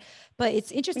 everything. Right. But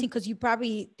it's interesting because you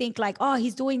probably think like, oh,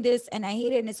 he's doing this and I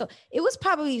hate it. And so it was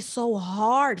probably so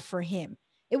hard for him.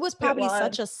 It was probably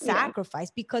such a sacrifice,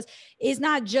 because it's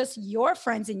not just your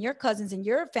friends and your cousins and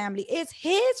your family, it's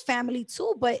his family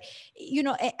too. But, you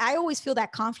know, I always feel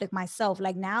that conflict myself.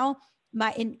 Like now,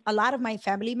 in a lot of my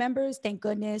family members, thank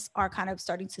goodness, are kind of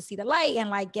starting to see the light and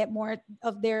like get more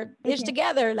of their ish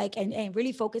together, like, and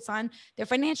really focus on their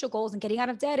financial goals and getting out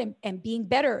of debt and being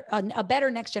better, a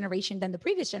better next generation than the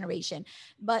previous generation.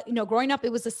 But, you know, growing up,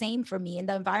 it was the same for me. In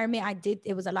the environment I did,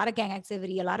 it was a lot of gang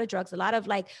activity, a lot of drugs, a lot of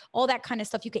like all that kind of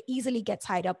stuff. You could easily get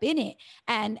tied up in it.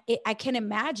 And I can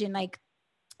imagine like,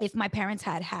 if my parents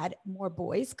had more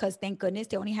boys, because thank goodness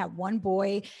they only had one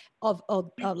boy of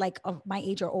my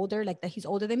age or older, like that he's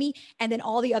older than me. And then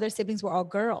all the other siblings were all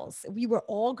girls. We were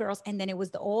all girls. And then it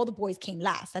was all the boys came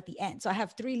last at the end. So I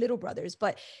have 3 little brothers,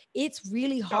 but it's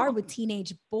really hard with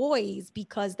teenage boys,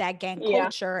 because that gang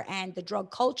culture and the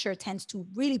drug culture tends to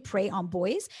really prey on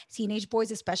boys, teenage boys,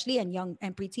 especially, and young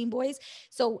and preteen boys.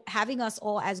 So having us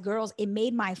all as girls, it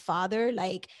made my father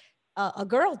like a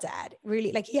girl dad,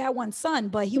 really. Like he had one son,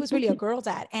 but he was really a girl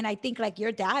dad. And I think like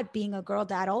your dad being a girl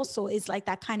dad also is like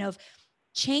that kind of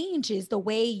changes the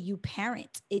way you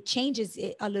parent. It changes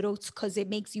it a little, because it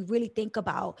makes you really think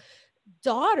about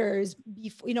daughters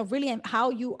before, you know, really, and how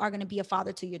you are going to be a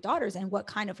father to your daughters and what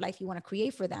kind of life you want to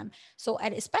create for them. So,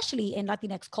 and especially in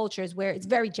Latinx cultures where it's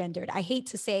very gendered. I hate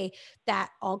to say that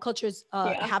all cultures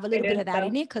have a little bit of that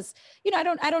in it, because, you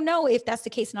know, I don't know if that's the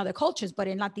case in other cultures, but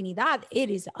in Latinidad, it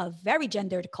is a very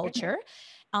gendered culture.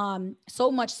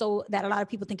 So much so that a lot of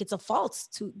people think it's a fault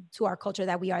to our culture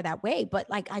that we are that way. But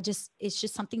like, it's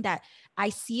just something that I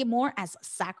see more as a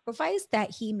sacrifice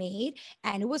that he made.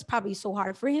 And it was probably so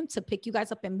hard for him to pick you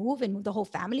guys up and move the whole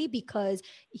family, because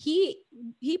he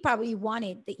probably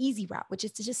wanted the easy route, which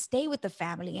is to just stay with the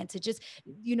family and to just,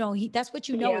 you know, that's what,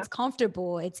 you know, it's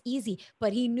comfortable, it's easy,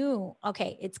 but he knew,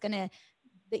 okay, the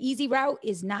easy route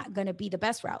is not going to be the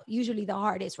best route. Usually the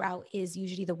hardest route is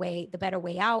usually the better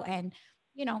way out. And,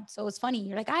 you know, so it's funny.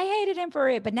 You're like, I hated him for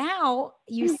it, but now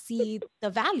you see the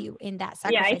value in that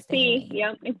sacrifice. Yeah, I see.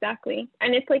 Yeah, exactly.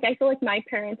 And it's like, I feel like my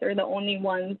parents are the only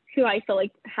ones who I feel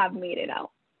like have made it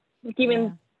out. Like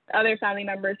even other family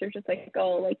members are just like,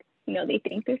 oh, like, you know, they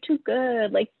think they're too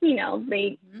good. Like, you know,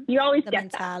 you always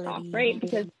get that off, right?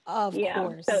 Because of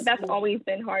course. So that's always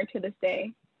been hard to this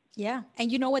day. Yeah. And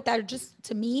you know what, that just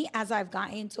to me, as I've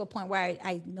gotten to a point where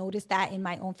I noticed that in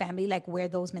my own family, like where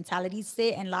those mentalities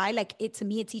sit and lie, like to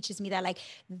me, it teaches me that like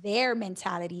their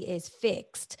mentality is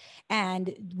fixed.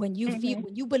 And when you feel,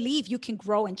 when you believe you can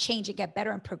grow and change and get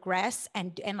better and progress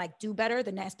and like do better,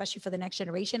 especially for the next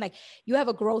generation, like you have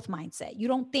a growth mindset. You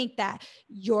don't think that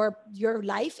your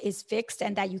life is fixed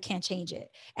and that you can't change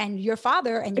it. And your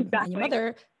father and your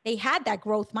mother they had that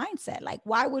growth mindset. Like,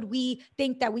 why would we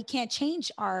think that we can't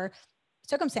change our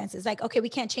circumstances? Like, okay, we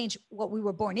can't change what we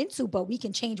were born into, but we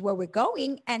can change where we're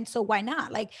going. And so why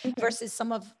not? Like, versus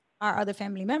some of our other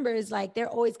family members, like they're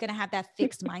always going to have that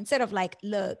fixed mindset of like,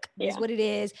 look, this is what it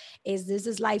is this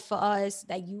is life for us.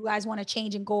 That you guys want to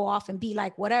change and go off and be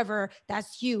like, whatever,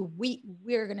 that's you.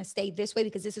 We're going to stay this way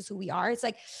because this is who we are. It's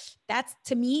like, that's,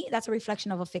 to me, that's a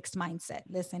reflection of a fixed mindset.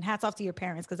 Listen, hats off to your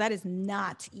parents, because that is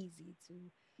not easy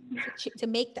to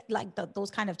make those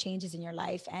kind of changes in your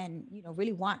life, and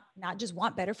really not just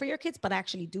want better for your kids, but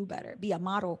actually do better, be a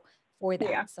model for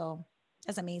that. So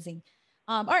that's amazing.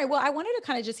 All right, well, I wanted to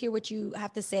kind of just hear what you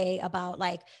have to say about,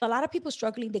 like, a lot of people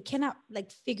struggling, they cannot like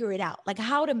figure it out, like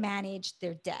how to manage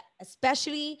their debt,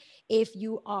 especially if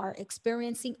you are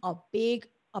experiencing a big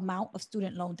amount of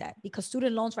student loan debt, because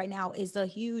student loans right now is a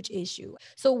huge issue.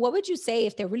 So what would you say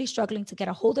if they're really struggling to get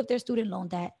a hold of their student loan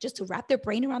debt, just to wrap their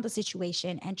brain around the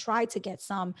situation and try to get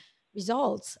some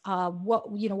results? What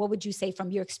would you say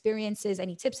from your experiences?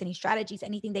 Any tips, any strategies,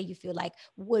 anything that you feel like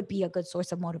would be a good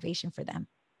source of motivation for them?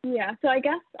 Yeah, so I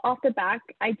guess off the back,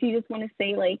 I do just want to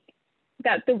say, like,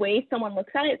 that the way someone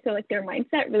looks at it, so like their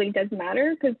mindset really does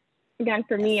matter. Because again,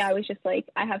 for me, I was just like,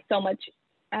 I have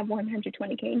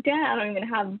 120K in debt. I don't even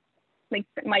have, like,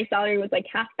 my salary was like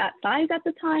half that size at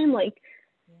the time. Like,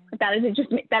 that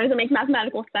doesn't make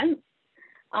mathematical sense.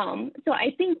 So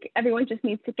I think everyone just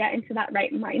needs to get into that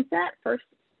right mindset first,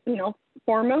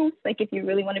 foremost. Like, if you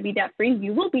really want to be debt free,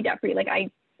 you will be debt free. Like,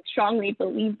 I strongly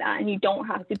believe that. And you don't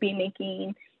have to be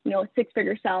making, a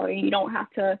 6-figure salary. You don't have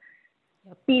to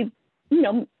be,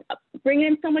 bringing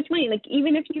in so much money. Like,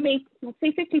 even if you make, let's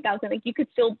say 50,000, like, you could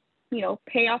still,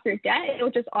 pay off your debt. It'll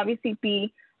just obviously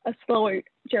be a slower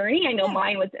journey. I know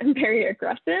mine was very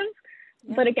aggressive,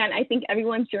 but again, I think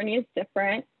everyone's journey is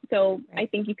different. So I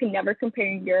think you can never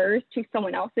compare yours to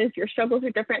someone else's. Your struggles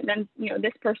are different than,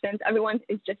 this person's. Everyone's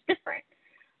is just different.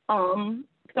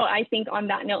 So I think on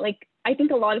that note, like, I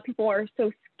think a lot of people are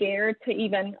so scared to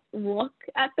even look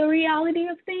at the reality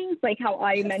of things, like how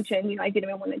I mentioned, I didn't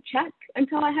even want to check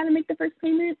until I had to make the first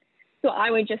payment. So I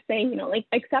would just say, like,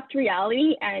 accept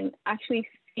reality and actually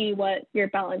see what your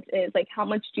balance is. Like, how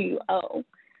much do you owe?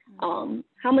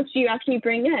 How much do you actually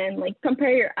bring in? Like,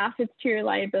 compare your assets to your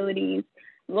liabilities.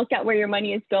 Look at where your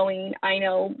money is going. I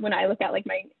know when I look at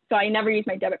so I never use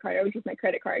my debit card. I always use my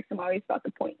credit card, because I'm always about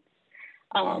the points.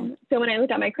 So when I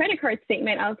look at my credit card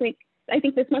statement, I was like, I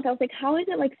think this month I was like, how is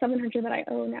it like $700 that I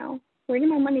owe now? Where did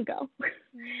my money go?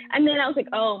 And then I was like,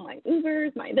 oh, my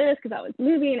Ubers, my this, because I was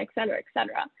moving, et cetera, et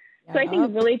cetera. So I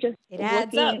think really just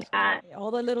looking at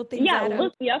all the little things.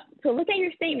 So look at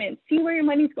your statement, see where your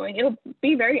money's going. It'll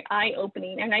be very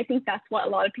eye-opening. And I think that's what a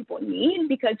lot of people need,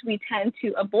 because we tend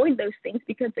to avoid those things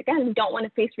because, again, we don't want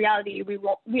to face reality. We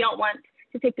don't want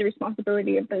to take the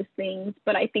responsibility of those things.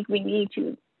 But I think we need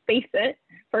to face it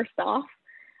first off.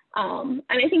 And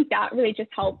I think that really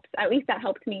just helps. At least that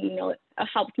helped me, it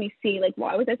helped me see, like,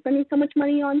 why was I spending so much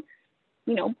money on,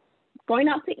 going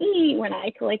out to eat when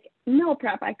I could, like, meal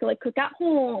prep, I could, like, cook at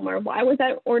home? Or why was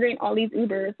I ordering all these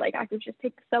Ubers? Like, I could just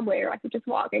take the subway, or I could just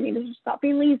walk. I need to just stop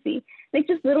being lazy. Like,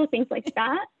 just little things like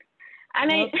that.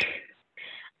 And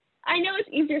I know it's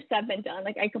easier said than done.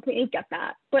 Like, I completely get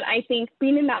that. But I think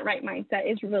being in that right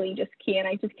mindset is really just key. And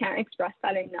I just can't express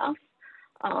that enough.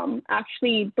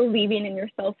 Actually believing in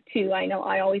yourself too. I know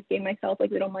I always gave myself,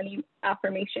 like, little money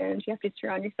affirmations. You have to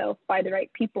surround yourself by the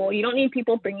right people. You don't need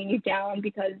people bringing you down,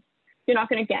 because you're not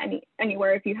going to get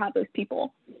anywhere if you have those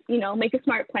people. Make a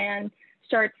smart plan,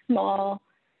 start small.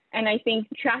 And I think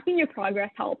tracking your progress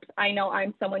helps. I know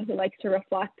I'm someone who likes to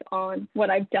reflect on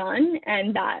what I've done,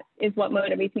 and that is what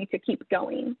motivates me to keep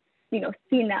going.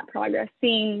 Seeing that progress,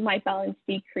 seeing my balance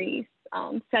decrease,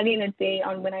 setting a date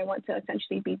on when I want to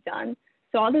essentially be done.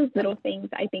 So all those little things,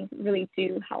 I think, really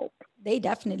do help. They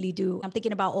definitely do. I'm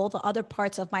thinking about all the other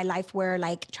parts of my life where,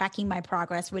 like, tracking my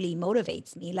progress really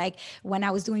motivates me. Like, when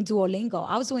I was doing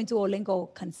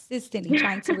Duolingo consistently,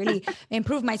 trying to really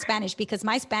improve my Spanish, because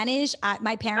my Spanish,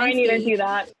 my parents, I need to do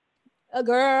that.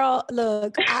 Girl,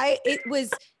 look, it was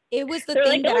the They're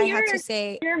thing like, that I had to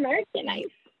say. You're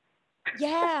Americanized.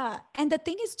 Yeah. And the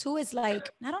thing is too, is like,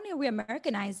 not only are we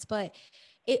Americanized, but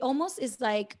it almost is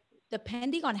like,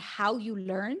 depending on how you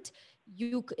learned,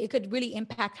 it could really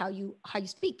impact how you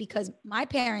speak. Because my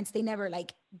parents, they never,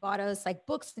 like, bought us like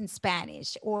books in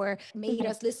Spanish or made Mhm.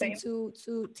 us listen Same.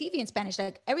 to TV in Spanish.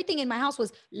 Like everything in my house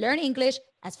was learn English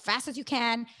as fast as you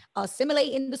can,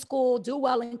 assimilate in the school, do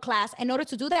well in class. In order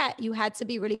to do that, you had to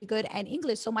be really good at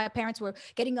English. So my parents were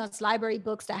getting us library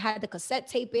books that had the cassette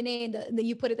tape in it, and then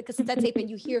you put it the cassette tape, and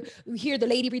you hear the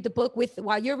lady read the book with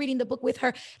while you're reading the book with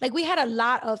her. Like we had a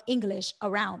lot of English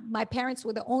around. My parents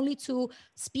were the only two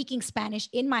speaking Spanish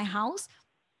in my house.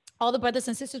 All the brothers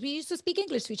and sisters, we used to speak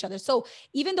English to each other. So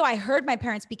even though I heard my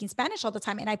parents speaking Spanish all the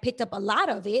time and I picked up a lot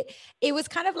of it, it was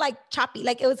kind of like choppy.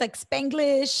 Like it was like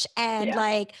Spanglish and Yeah.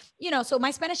 like, so my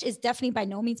Spanish is definitely by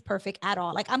no means perfect at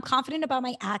all. Like I'm confident about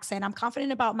my accent. I'm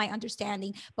confident about my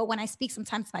understanding. But when I speak,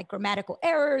 sometimes like grammatical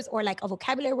errors or like a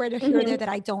vocabulary word here or there Hmm. that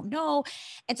I don't know.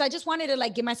 And so I just wanted to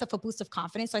like give myself a boost of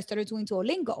confidence. So I started doing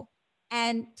Duolingo.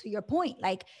 And to your point,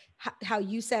 like how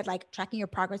you said, like tracking your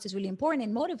progress is really important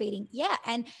and motivating. Yeah.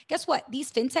 And guess what?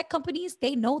 These fintech companies,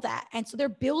 they know that. And so they're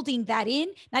building that in,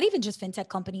 not even just fintech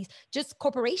companies, just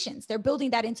corporations. They're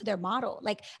building that into their model.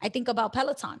 Like I think about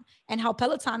Peloton and how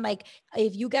Peloton, like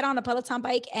if you get on a Peloton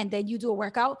bike and then you do a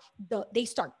workout, they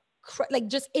start like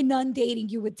just inundating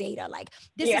you with data. Like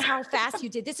this is Yeah. how fast you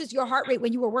did. This is your heart rate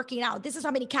when you were working out. This is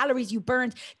how many calories you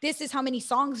burned. This is how many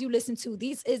songs you listened to.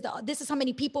 This is how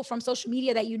many people from social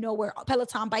media that were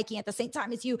Peloton biking at the same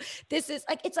time as you. This is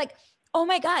like it's like, oh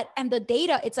my God. And the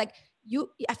data, it's like you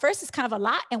at first it's kind of a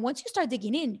lot. And once you start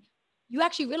digging in, you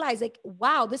actually realize like,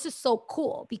 wow, this is so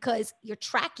cool because you're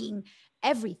tracking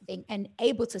everything and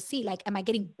able to see like, am I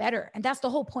getting better? And that's the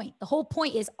whole point. The whole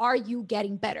point is, are you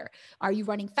getting better? Are you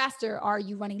running faster? Are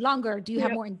you running longer? Do you have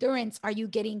Yep. more endurance? Are you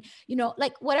getting,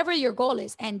 like whatever your goal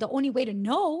is? And the only way to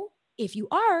know if you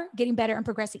are getting better and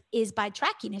progressing is by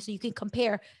tracking it. So you can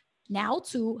compare now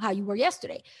to how you were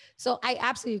yesterday. So I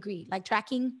absolutely agree. Like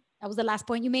tracking, that was the last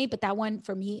point you made, but that one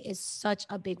for me is such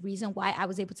a big reason why I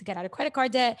was able to get out of credit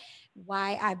card debt,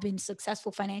 why I've been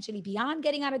successful financially beyond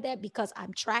getting out of debt, because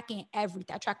I'm tracking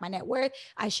everything. I track my net worth.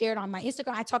 I share it on my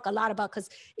Instagram. I talk a lot about, because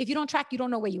if you don't track, you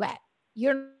don't know where you at.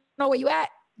 You don't know where you at.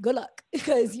 Good luck,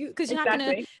 because you're not gonna,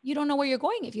 Exactly. you don't know where you're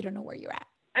going if you don't know where you're at.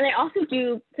 And I also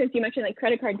do, since you mentioned like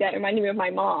credit card debt, it reminded me of my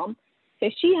mom.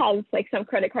 So she has like some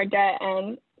credit card debt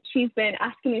and she's been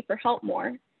asking me for help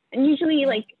more. And usually Yeah.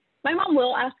 like my mom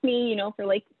will ask me, for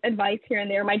like advice here and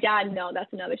there. My dad, no,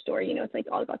 that's another story. It's like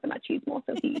all about the machismo,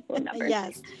 so he will never.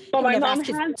 Yes. But He would my never mom ask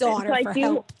his has been, so daughter I for do,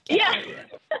 help. Get yeah. out of here.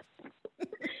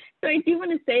 So I do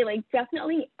want to say, like,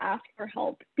 definitely ask for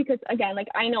help, because again, like,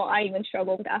 I know I even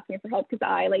struggle with asking for help because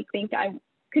I like think I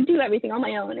could do everything on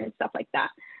my own and stuff like that.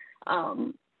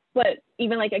 But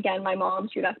even like, again, my mom,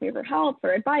 she would ask me for help,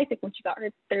 for advice. Like when she got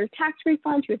their tax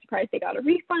refund, she was surprised they got a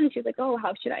refund. And she was like, oh,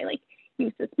 how should I like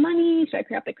use this money? Should I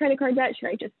pay off the credit card debt? Should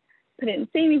I just put it in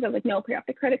savings? I was like, no, pay off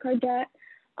the credit card debt.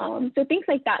 So things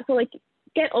like that. So like,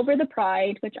 get over the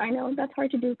pride, which I know that's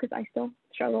hard to do because I still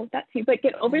struggle with that too, but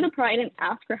get over the pride and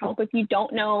ask for help. If you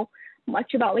don't know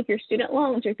much about like your student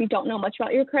loans, or if you don't know much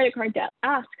about your credit card debt,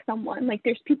 ask someone. Like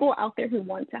there's people out there who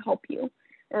want to help you,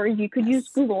 or you could use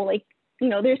Yes. Google. Like,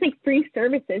 there's like free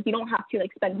services. You don't have to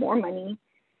like spend more money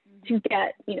to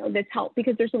get, this help,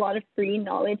 because there's a lot of free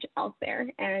knowledge out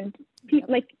there, and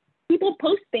Yep. people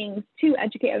post things to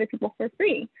educate other people for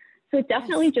free. So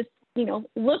definitely Yes. just,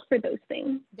 look for those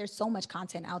things. There's so much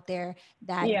content out there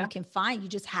that you Yeah. can find. You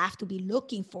just have to be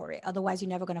looking for it. Otherwise, you're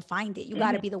never going to find it. You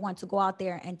got to Hmm. be the one to go out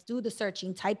there and do the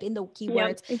searching, type in the Yep,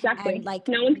 keywords, and exactly. like,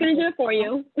 No one's going to do it for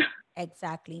you.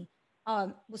 exactly.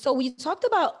 So we talked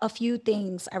about a few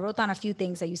things. I wrote down a few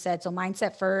things that you said. So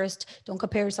mindset first, don't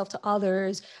compare yourself to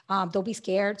others. Don't be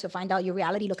scared to find out your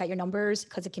reality. Look at your numbers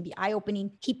because it can be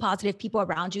eye-opening. Keep positive people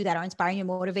around you that are inspiring you,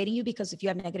 motivating you, because if you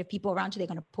have negative people around you, they're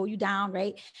going to pull you down,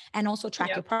 right? And also track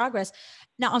your Yep. progress.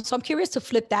 Now, so I'm curious to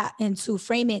flip that and to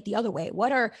frame it the other way.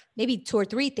 What are maybe 2 or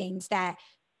 3 things that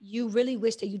you really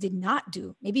wish that you did not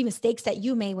do? Maybe mistakes that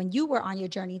you made when you were on your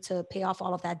journey to pay off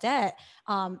all of that debt.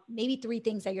 Maybe 3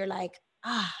 things that you're like,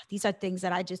 these are things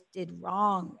that I just did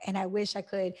wrong, and I wish I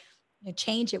could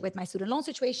change it with my student loan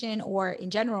situation or in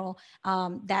general,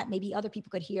 that maybe other people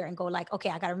could hear and go like,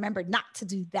 okay, I got to remember not to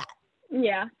do that.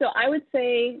 Yeah. So I would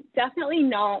say definitely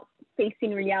not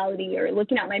facing reality or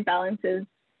looking at my balances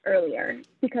earlier,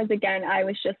 because again, I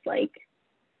was just like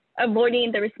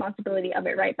avoiding the responsibility of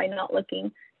it, right? By not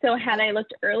looking. So had I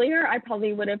looked earlier, I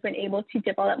probably would have been able to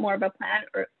develop more of a plan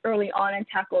early on and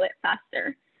tackle it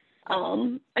faster.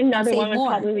 And Another save one would more,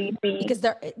 probably be, because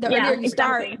the yeah, earlier you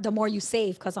start, exactly. the more you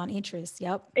save, because on interest.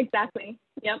 Yep. Exactly.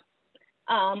 Yep.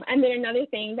 And then another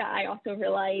thing that I also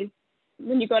realized,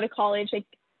 when you go to college, like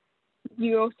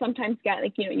you sometimes get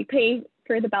like, you pay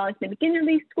for the balance in the beginning of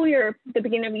the school year, or the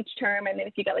beginning of each term. And then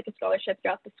if you get like a scholarship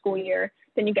throughout the school year,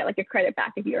 then you get like a credit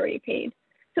back if you already paid.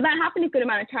 So that happened a good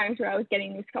amount of times where I was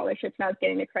getting these scholarships and I was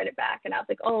getting the credit back. And I was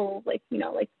like, oh, like, you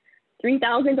know, like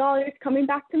 $3,000 coming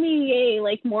back to me. Yay,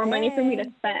 like more money for me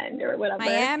to spend or whatever.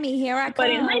 Miami, here I come. But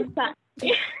in hindsight,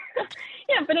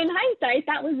 yeah, but in hindsight,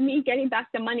 that was me getting back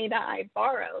the money that I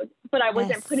borrowed, but I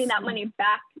wasn't putting that money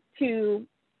back to,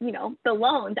 you know, the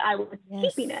loans. I was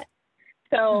keeping it.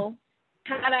 So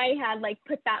had I had like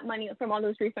put that money from all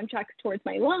those refund checks towards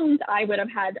my loans, I would have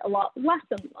had a lot less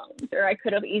in loans, or I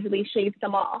could have easily shaved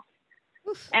them off.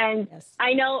 And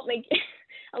I know like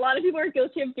a lot of people are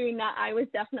guilty of doing that. I was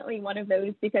definitely one of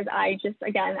those, because I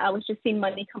was just seeing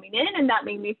money coming in, and that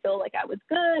made me feel like I was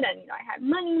good and, you know, I had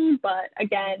money. But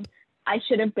again, I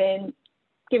should have been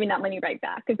giving that money right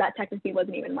back, because that technically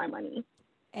wasn't even my money.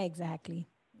 Exactly.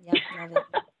 Yeah, love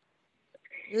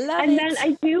it. And then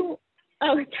I do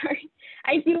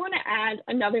want to add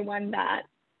another one that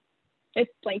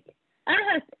it's like, I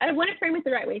want to frame it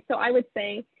the right way. So I would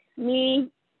say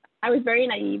I was very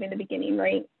naive in the beginning,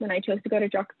 right? When I chose to go to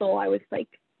Drexel, I was like,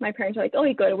 my parents were like, oh,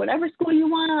 you go to whatever school you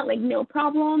want, like no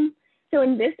problem. So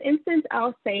in this instance,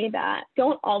 I'll say that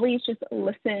don't always just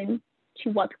listen to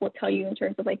what people tell you in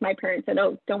terms of like my parents said,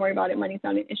 oh, don't worry about it. Money's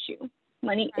not an issue.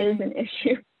 Money is an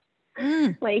issue.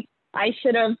 Like I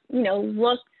should have, you know,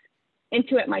 looked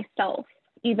into it myself,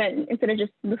 even instead of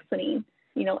just listening,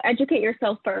 you know, educate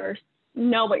yourself first,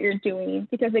 know what you're doing.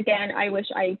 Because again, I wish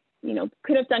I, you know,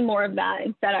 could have done more of that.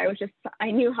 Instead,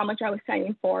 I knew how much I was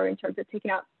signing for in terms of taking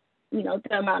out, you know,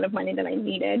 the amount of money that I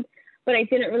needed, but I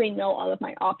didn't really know all of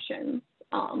my options.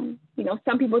 You know,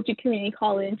 some people do community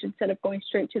college instead of going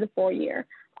straight to the 4-year.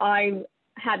 I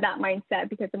had that mindset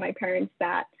because of my parents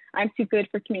that I'm too good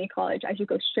for community college. I should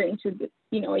go straight into,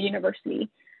 you know, a university.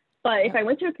 But if I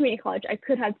went to a community college, I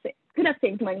could have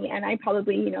saved money, and I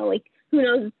probably, you know, like who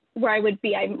knows where I would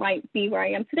be. I might be where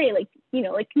I am today. Like, you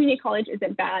know, like community college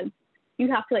isn't bad.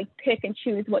 You have to like pick and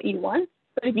choose what you want.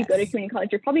 But if you go to community college,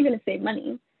 you're probably going to save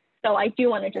money. So I do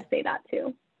want to just say that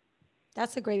too.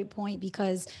 That's a great point,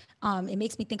 because it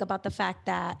makes me think about the fact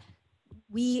that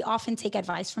we often take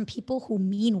advice from people who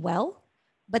mean well,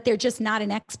 but they're just not an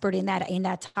expert in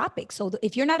that topic. So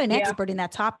if you're not an expert in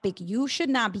that topic, you should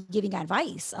not be giving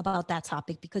advice about that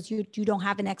topic, because you don't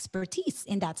have an expertise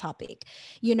in that topic.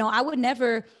 You know, I would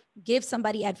never give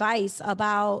somebody advice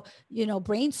about, you know,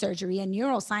 brain surgery and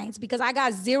neuroscience, because I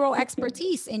got zero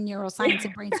expertise in neuroscience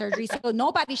and brain surgery. So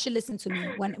nobody should listen to me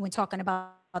when talking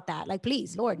about that. Like,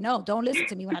 please, Lord, no, don't listen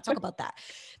to me when I talk about that.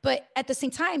 But at the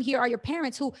same time, here are your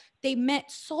parents who they meant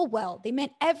so well. They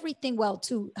meant everything well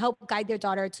to help guide their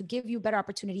daughter, to give you better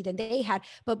opportunity than they had.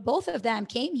 But both of them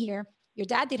came here. Your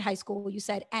dad did high school, you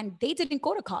said, and they didn't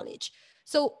go to college.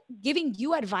 So giving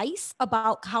you advice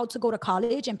about how to go to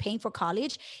college and paying for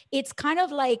college, it's kind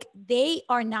of like they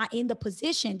are not in the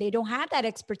position. They don't have that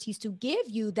expertise to give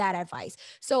you that advice.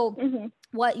 So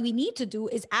what we need to do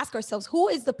is ask ourselves, who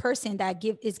is the person that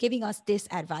is giving us this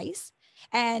advice?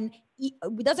 And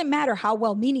it doesn't matter how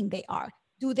well-meaning they are.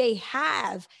 Do they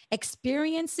have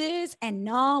experiences and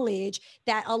knowledge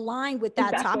that align with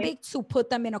that topic to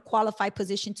put them in a qualified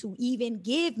position to even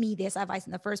give me this advice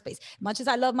in the first place? Much as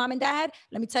I love mom and dad,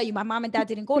 let me tell you, my mom and dad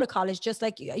didn't go to college, just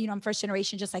like, you know, I'm first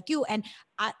generation, just like you. And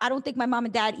I don't think my mom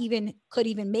and dad could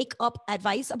even make up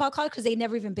advice about college, because they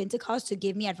never even been to college to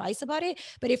give me advice about it.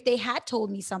 But if they had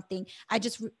told me something, I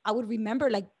would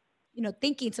remember, like, you know,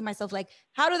 thinking to myself, like,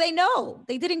 how do they know?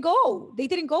 They didn't go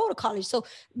to college. So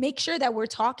make sure that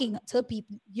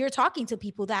you're talking to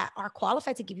people that are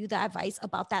qualified to give you the advice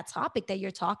about that topic that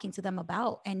you're talking to them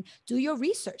about, and do your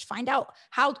research. Find out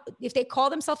how, if they call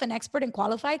themselves an expert and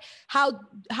qualified, how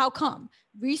come.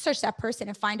 Research that person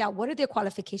and find out what are their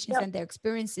qualifications and their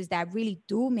experiences that really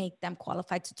do make them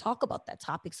qualified to talk about that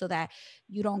topic, so that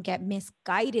you don't get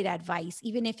misguided advice.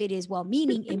 Even if it is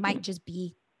well-meaning, it might just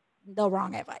be the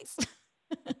wrong advice.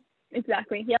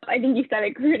 Exactly. Yep. I think you said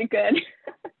it pretty good.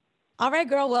 All right,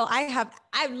 girl. Well,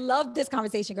 I love this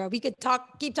conversation, girl. We could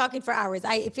keep talking for hours.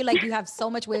 I feel like you have so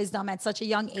much wisdom at such a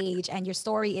young age, and your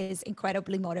story is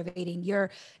incredibly motivating. Your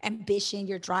ambition,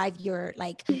 your drive, your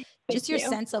like, just your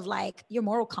sense of like your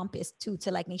moral compass too,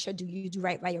 to like make sure you do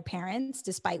right by your parents,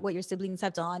 despite what your siblings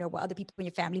have done or what other people in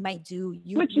your family might do.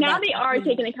 Which now they are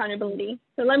taking accountability.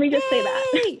 So let me just say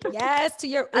that. Yes, to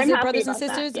your is it brothers and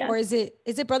sisters, or is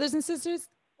it brothers and sisters?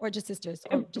 Or just sisters?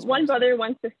 Or just one brother,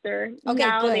 one sister. Okay,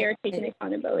 now good. They are taking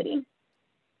accountability.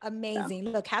 Amazing. So.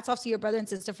 Look, hats off to your brother and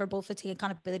sister for both taking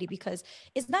accountability, because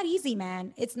it's not easy,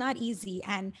 man. It's not easy.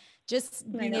 And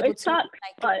just being able to, sucks,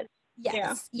 but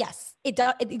Yeah. Yes. It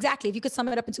does. Exactly. If you could sum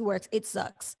it up in 2 words, it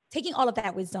sucks. Taking all of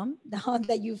that wisdom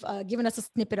that you've given us a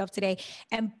snippet of today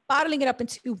and bottling it up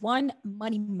into one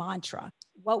money mantra,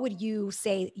 what would you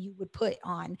say you would put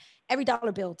on every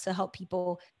dollar bill to help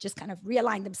people just kind of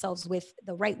realign themselves with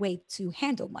the right way to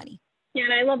handle money? Yeah,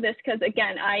 and I love this because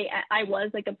again, I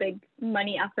was like a big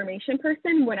money affirmation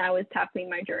person when I was tackling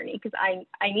my journey because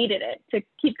I needed it to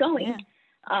keep going.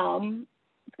 Yeah.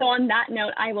 So on that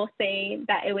note, I will say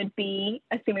that it would be,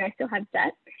 assuming I still have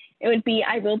debt, it would be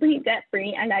I will be debt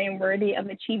free and I am worthy of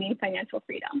achieving financial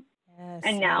freedom. Yes,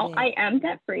 And now I am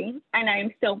debt free and I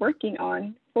am still working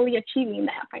on fully achieving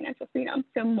that financial freedom.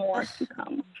 So more to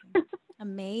come.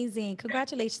 Amazing.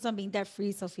 Congratulations on being debt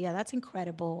free, Sophia. That's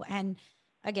incredible. And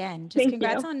again, just Thank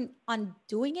congrats you. on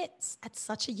doing it at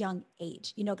such a young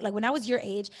age. Like when I was your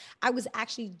age, I was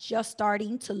actually just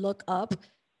starting to look up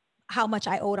how much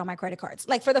I owed on my credit cards,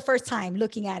 like for the first time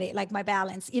looking at it, like my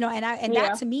balance, and that Yeah.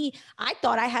 to me, I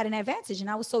thought I had an advantage and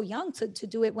I was so young to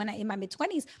do it in my mid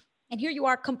 20s. And here you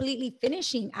are completely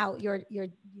finishing out your,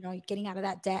 getting out of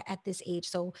that debt at this age.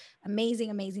 So amazing,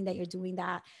 amazing that you're doing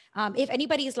that. If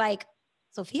anybody is like,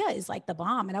 Sophia is like the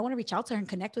bomb and I want to reach out to her and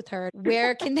connect with her,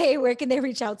 where can they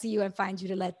reach out to you and find you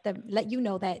to let you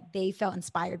know that they felt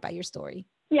inspired by your story?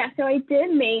 Yeah. So I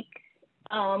did make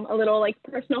a little like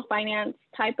personal finance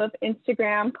type of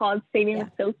Instagram called Saving with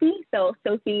Sophie. So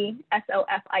Sophie,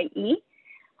 Sofie.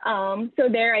 So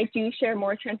there I do share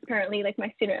more transparently like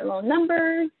my student loan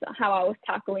numbers, how I was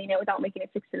tackling it without making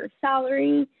a 6-figure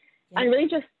salary, and really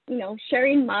just,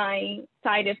 sharing my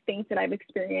side of things that I've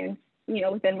experienced,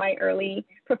 within my early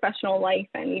professional life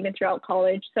and even throughout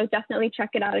college. So definitely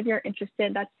check it out if you're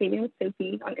interested. That's Saving with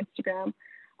Sophie on Instagram.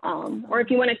 Or if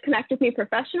you want to connect with me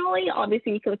professionally,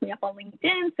 obviously you can look me up on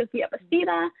LinkedIn, Sophia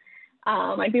Bastida.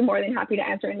 I'd be more than happy to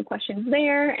answer any questions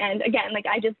there. And again, like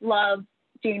I just love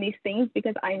doing these things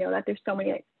because I know that there's so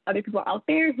many other people out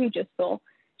there who just feel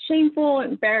shameful,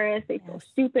 embarrassed, they feel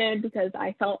stupid because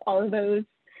I felt all of those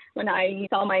when I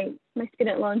saw my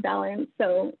student loan balance.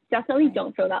 So definitely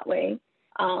don't feel that way.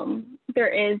 There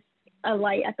is a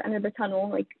light at the end of the tunnel,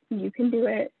 like you can do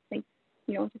it. Like,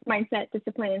 just mindset,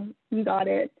 discipline, you got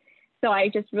it. So I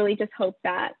just really just hope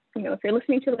that, if you're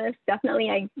listening to this, definitely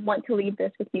I want to leave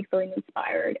this with you feeling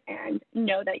inspired and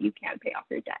know that you can pay off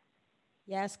your debt.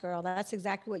 Yes, girl, that's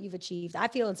exactly what you've achieved. I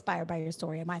feel inspired by your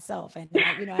story myself. And,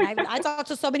 I talk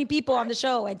to so many people on the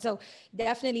show. And so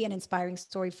definitely an inspiring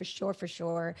story for sure, for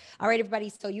sure. All right, everybody.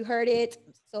 So you heard it.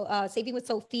 So Saving with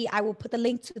Sophie, I will put the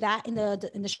link to that in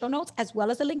the show notes, as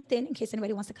well as the LinkedIn in case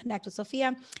anybody wants to connect with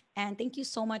Sophia. And thank you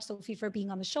so much, Sophie, for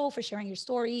being on the show, for sharing your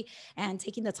story and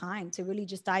taking the time to really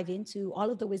just dive into all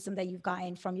of the wisdom that you've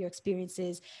gotten from your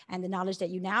experiences and the knowledge that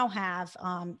you now have.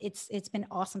 It's been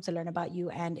awesome to learn about you.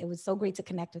 And it was so great to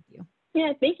connect with you.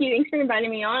 Yeah, thank you. Thanks for inviting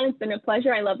me on. It's been a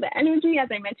pleasure. I love the energy, as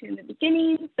I mentioned in the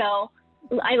beginning. So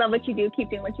I love what you do.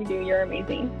 Keep doing what you do. You're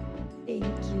amazing. Thank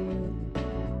you.